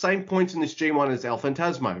the same points in this G1 as El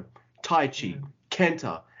Phantasmo, Taichi,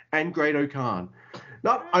 Kenta, and Great Okan.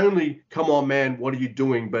 Not only, come on, man, what are you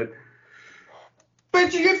doing, but you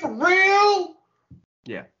get for real?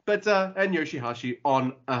 Yeah, but and Yoshihashi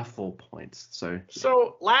on 4 points. So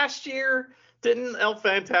last year, didn't El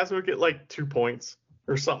Phantasmo get like 2 points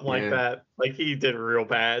or something like that? Like he did real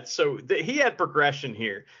bad. So he had progression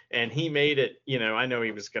here, and he made it. I know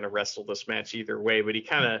he was going to wrestle this match either way, but he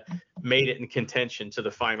kind of made it in contention to the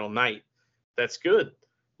final night. That's good.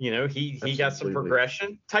 He got some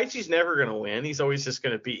progression. Taichi's never going to win. He's always just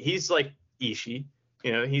going to be. He's like Ishii.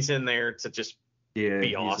 He's in there to just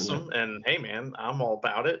be awesome. And hey, man, I'm all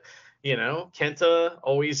about it. Kenta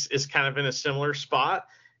always is kind of in a similar spot,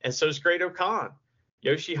 and so is Great Okan.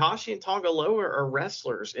 Yoshihashi and Tonga Loa are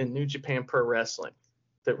wrestlers in New Japan Pro Wrestling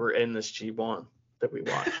that were in this G1 that we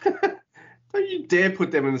watched. Don't you dare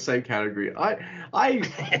put them in the same category. I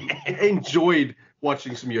enjoyed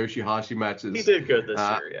watching some Yoshihashi matches. He did good this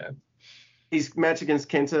year, yeah. His match against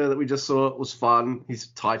Kenta that we just saw was fun. His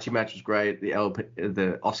Taichi match was great.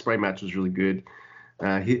 The Ospreay match was really good.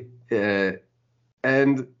 And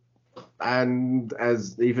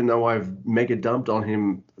as even though I've mega dumped on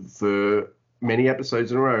him for many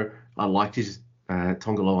episodes in a row, I liked his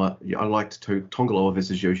Tongaloa. I liked Tongaloa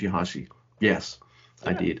versus Yoshihashi. Yes,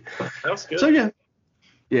 I did. That was good. So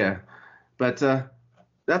yeah. But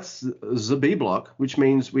that's the B block, which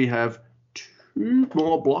means we have 2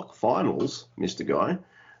 more block finals, Mr. Guy.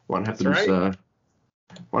 One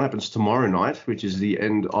happens tomorrow night, which is the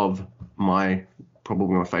end of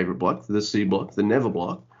probably my favorite block, the C block, the Never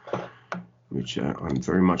block, which I'm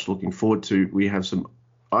very much looking forward to. We have some.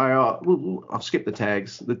 I'll skip the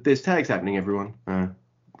tags. There's tags happening, everyone.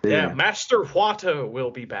 Master Huato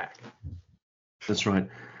will be back. That's right.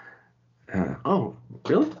 Oh,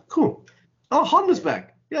 really? Cool. Oh, Honda's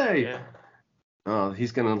back. Yay. Yeah. Oh,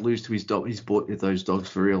 he's going to lose to his dog. He's bought those dogs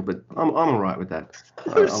for real, but I'm all right with that.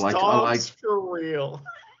 I like for real.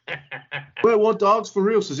 Well, what dogs for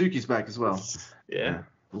real? Suzuki's back as well. Yeah.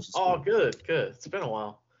 Good. It's been a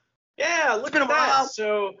while. Yeah, look at that.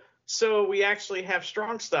 So we actually have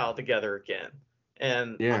Strong Style together again.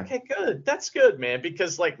 And okay, good. That's good, man.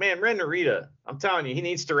 Because Ren Narita, I'm telling you, he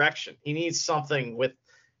needs direction. He needs something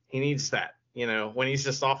he needs that. When he's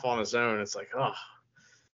just off on his own, it's like, oh,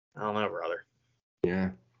 I don't know, brother.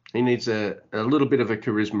 Yeah. He needs a little bit of a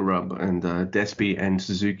charisma rub, and Despy and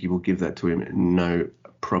Suzuki will give that to him. No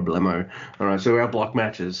problemo. All right, so our block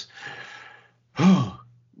matches.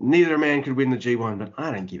 Neither man could win the G1, but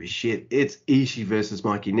I don't give a shit. It's Ishii versus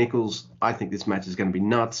Mikey Nichols. I think this match is going to be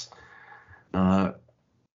nuts.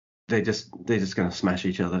 They're just going to smash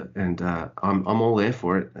each other, and I'm all there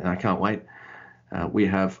for it, and I can't wait. We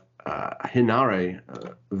have Hinare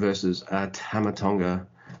versus Tamatonga,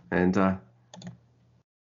 and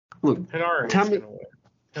look, Hinare's going to win.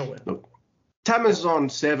 He'll win. Look, Tama's on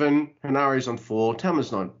 7, Hinare's on 4.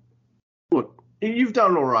 Tama's not. Look, you've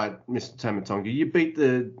done all right, Mr. Tamatonga. You beat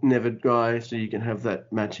the Never guy, so you can have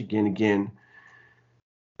that match again.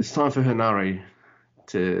 It's time for Hinare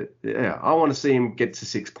to. Yeah, I want to see him get to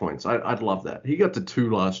 6 points. I'd love that. He got to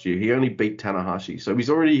 2 last year. He only beat Tanahashi, so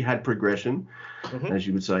he's already had progression, as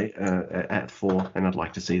you would say, at 4, and I'd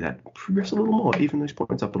like to see that progress a little more, even those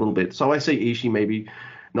points up a little bit. So I see Ishii maybe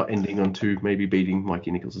not ending on 2, maybe beating Mikey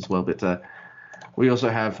Nichols as well. But we also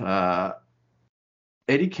have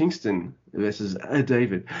Eddie Kingston versus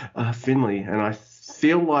David Finlay, and I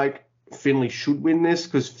feel like Finlay should win this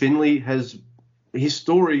because Finlay his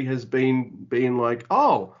story has been like,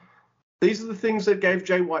 oh, these are the things that gave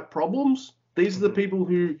Jay White problems. These are the people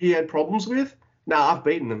who he had problems with. Nah, I've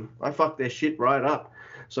beaten them. I fucked their shit right up.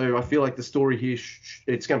 So I feel like the story here,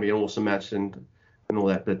 it's going to be an awesome match and all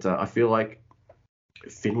that. But I feel like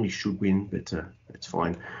Finlay should win, but it's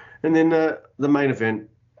fine. And then the main event,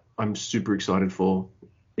 I'm super excited for,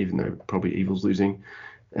 even though probably Evil's losing,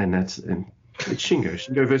 and it's Shingo.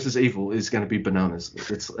 Shingo versus Evil is going to be bananas.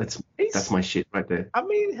 That's my shit right there. I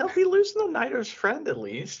mean, he'll be losing to Naito's friend at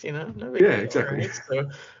least, No big deal, exactly. Right? So,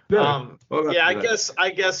 No,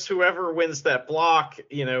 I guess whoever wins that block,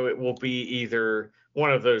 it will be either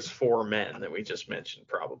one of those four men that we just mentioned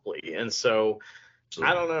probably. And so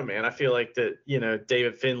I don't know, man. I feel like that,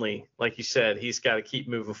 David Finlay, like you said, he's got to keep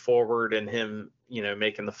moving forward, and him,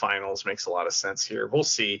 making the finals makes a lot of sense here. We'll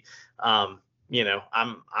see. I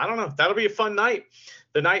don't know. That'll be a fun night.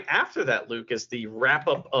 The night after that, Luke, is the wrap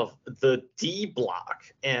up of the D block.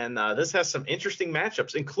 And this has some interesting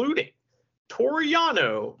matchups, including Toru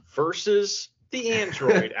Yano versus the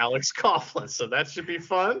android, Alex Coughlin. So that should be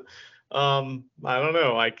fun. I don't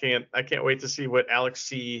know. I can't wait to see what Alex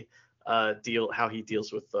C how he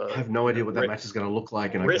deals with I have no idea what that match is going to look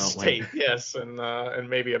like, and wrist I can't wait. tape, yes, and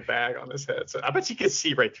maybe a bag on his head. So I bet you can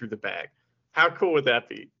see right through the bag. How cool would that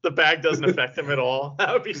be? The bag doesn't affect him at all.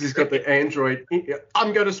 That would be. He's got the android.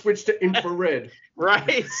 I'm going to switch to infrared.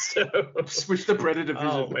 Right. So switch to Predator vision.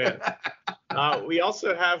 Oh man. We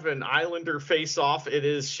also have an Islander face-off. It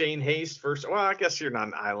is Shane Haste versus. Well, I guess you're not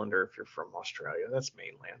an Islander if you're from Australia. That's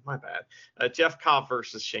mainland. My bad. Jeff Cobb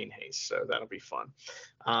versus Shane Haste. So that'll be fun.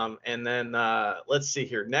 And then let's see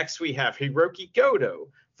here. Next we have Hiroki Goto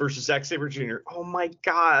versus Zack Sabre Jr. Oh my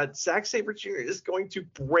God, Zack Sabre Jr. is going to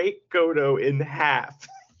break Goto in half.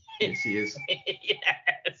 Yes, he is.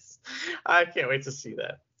 Yes. I can't wait to see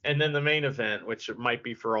that. And then the main event, which might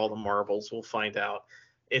be for all the marbles, we'll find out.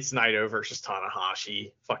 It's Naito versus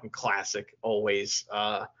Tanahashi, fucking classic, always.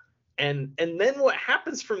 And then what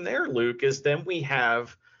happens from there, Luke, is then we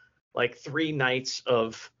have like 3 nights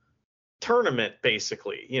of tournament,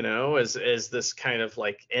 basically, as this kind of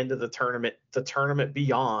like end of the tournament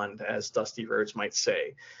beyond, as Dusty Rhodes might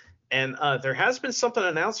say. And there has been something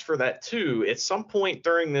announced for that too. At some point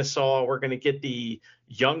during this all, we're going to get the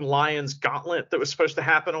Young Lions Gauntlet that was supposed to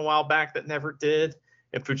happen a while back that never did.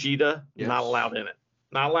 And Fujita, not allowed in it.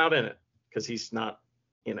 Not allowed in it because he's not,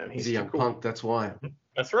 he's a young punk. That's why.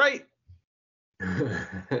 That's right.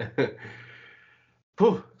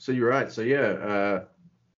 So you're right. So yeah,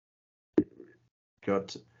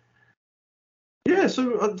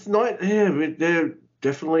 So tonight, they're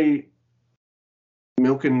definitely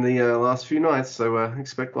milking the last few nights. So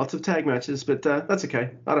expect lots of tag matches, but that's okay.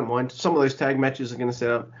 I don't mind. Some of those tag matches are going to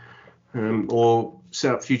set up. Or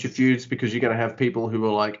set up future feuds, because you're going to have people who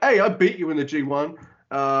are like, hey, I beat you in the G1,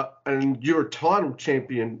 and you're a title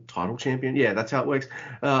champion. Yeah, that's how it works.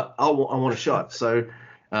 I want a shot. So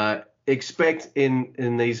expect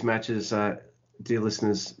in these matches, dear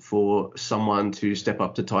listeners, for someone to step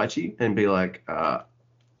up to Taichi and be like, I'm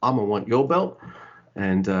going to want your belt,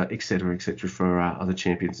 and et cetera for other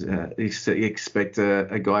champions. Expect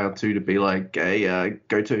a guy or two to be like, hey,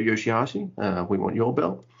 Goto Yoshihashi, we want your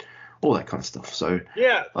belt. All that kind of stuff. So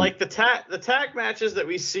yeah, like the tag matches that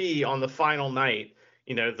we see on the final night,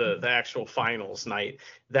 the actual finals night,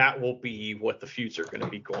 that will be what the feuds are going to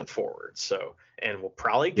be going forward. So, and we'll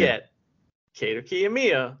probably get Kato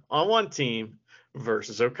Kiyomiya on one team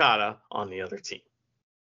versus Okada on the other team.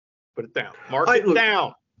 Put it down. Mark it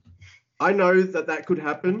down. I know that could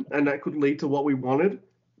happen, and that could lead to what we wanted,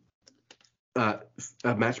 a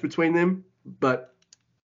match between them, but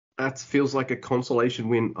that feels like a consolation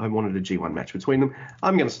win. I wanted a G1 match between them.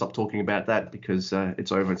 I'm going to stop talking about that because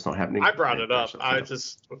it's over. It's not happening. I brought it up. I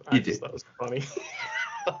just thought it was funny.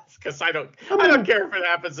 Because I don't care if it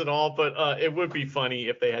happens at all, but it would be funny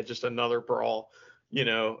if they had just another brawl,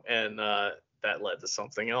 and that led to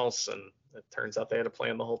something else. And it turns out they had a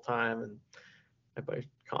plan the whole time, and everybody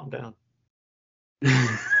calm down.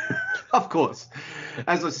 Of course.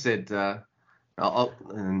 As I said,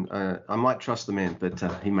 I might trust the man, but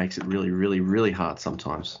he makes it really, really, really hard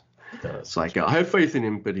sometimes. It's like, I have faith in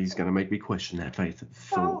him, but he's going to make me question that faith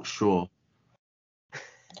for sure.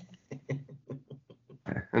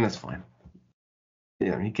 And that's fine.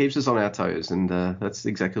 He keeps us on our toes, and that's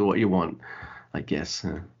exactly what you want, I guess.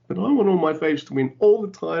 But I want all my faves to win all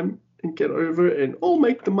the time and get over and all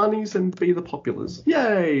make the monies and be the populars.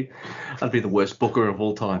 Yay! I'd be the worst booker of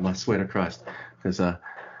all time, I swear to Christ. Because,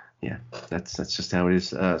 yeah, that's just how it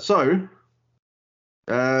is. Unless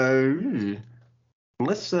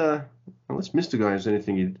Mr. Guy has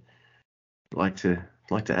anything you'd like to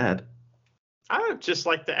add. I would just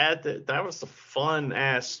like to add that was a fun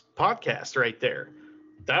ass podcast right there.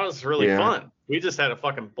 That was really fun. We just had a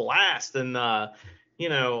fucking blast, and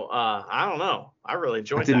I don't know. I really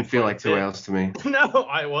enjoyed It didn't that feel quite like a 2 bit. hours to me. No,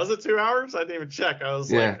 I was it 2 hours. I didn't even check. I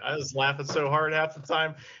was Yeah. I was laughing so hard half the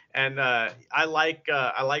time. And I like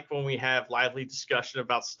when we have lively discussion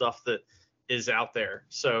about stuff that is out there.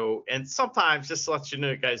 So, and sometimes, just to let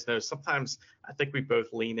you guys know, sometimes I think we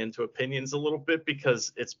both lean into opinions a little bit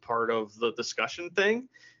because it's part of the discussion thing.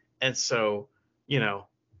 And so,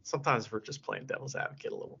 sometimes we're just playing devil's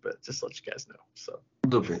advocate a little bit, just to let you guys know. So A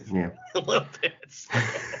little bit, yeah. a little bit. So.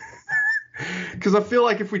 Because I feel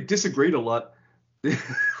like if we disagreed a lot,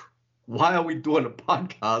 why are we doing a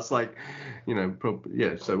podcast? Like,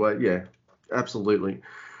 yeah. So, yeah, absolutely.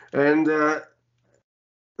 And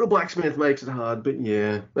the blacksmith makes it hard, but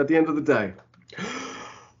yeah, at the end of the day,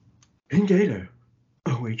 in Gato,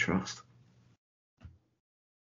 we trust.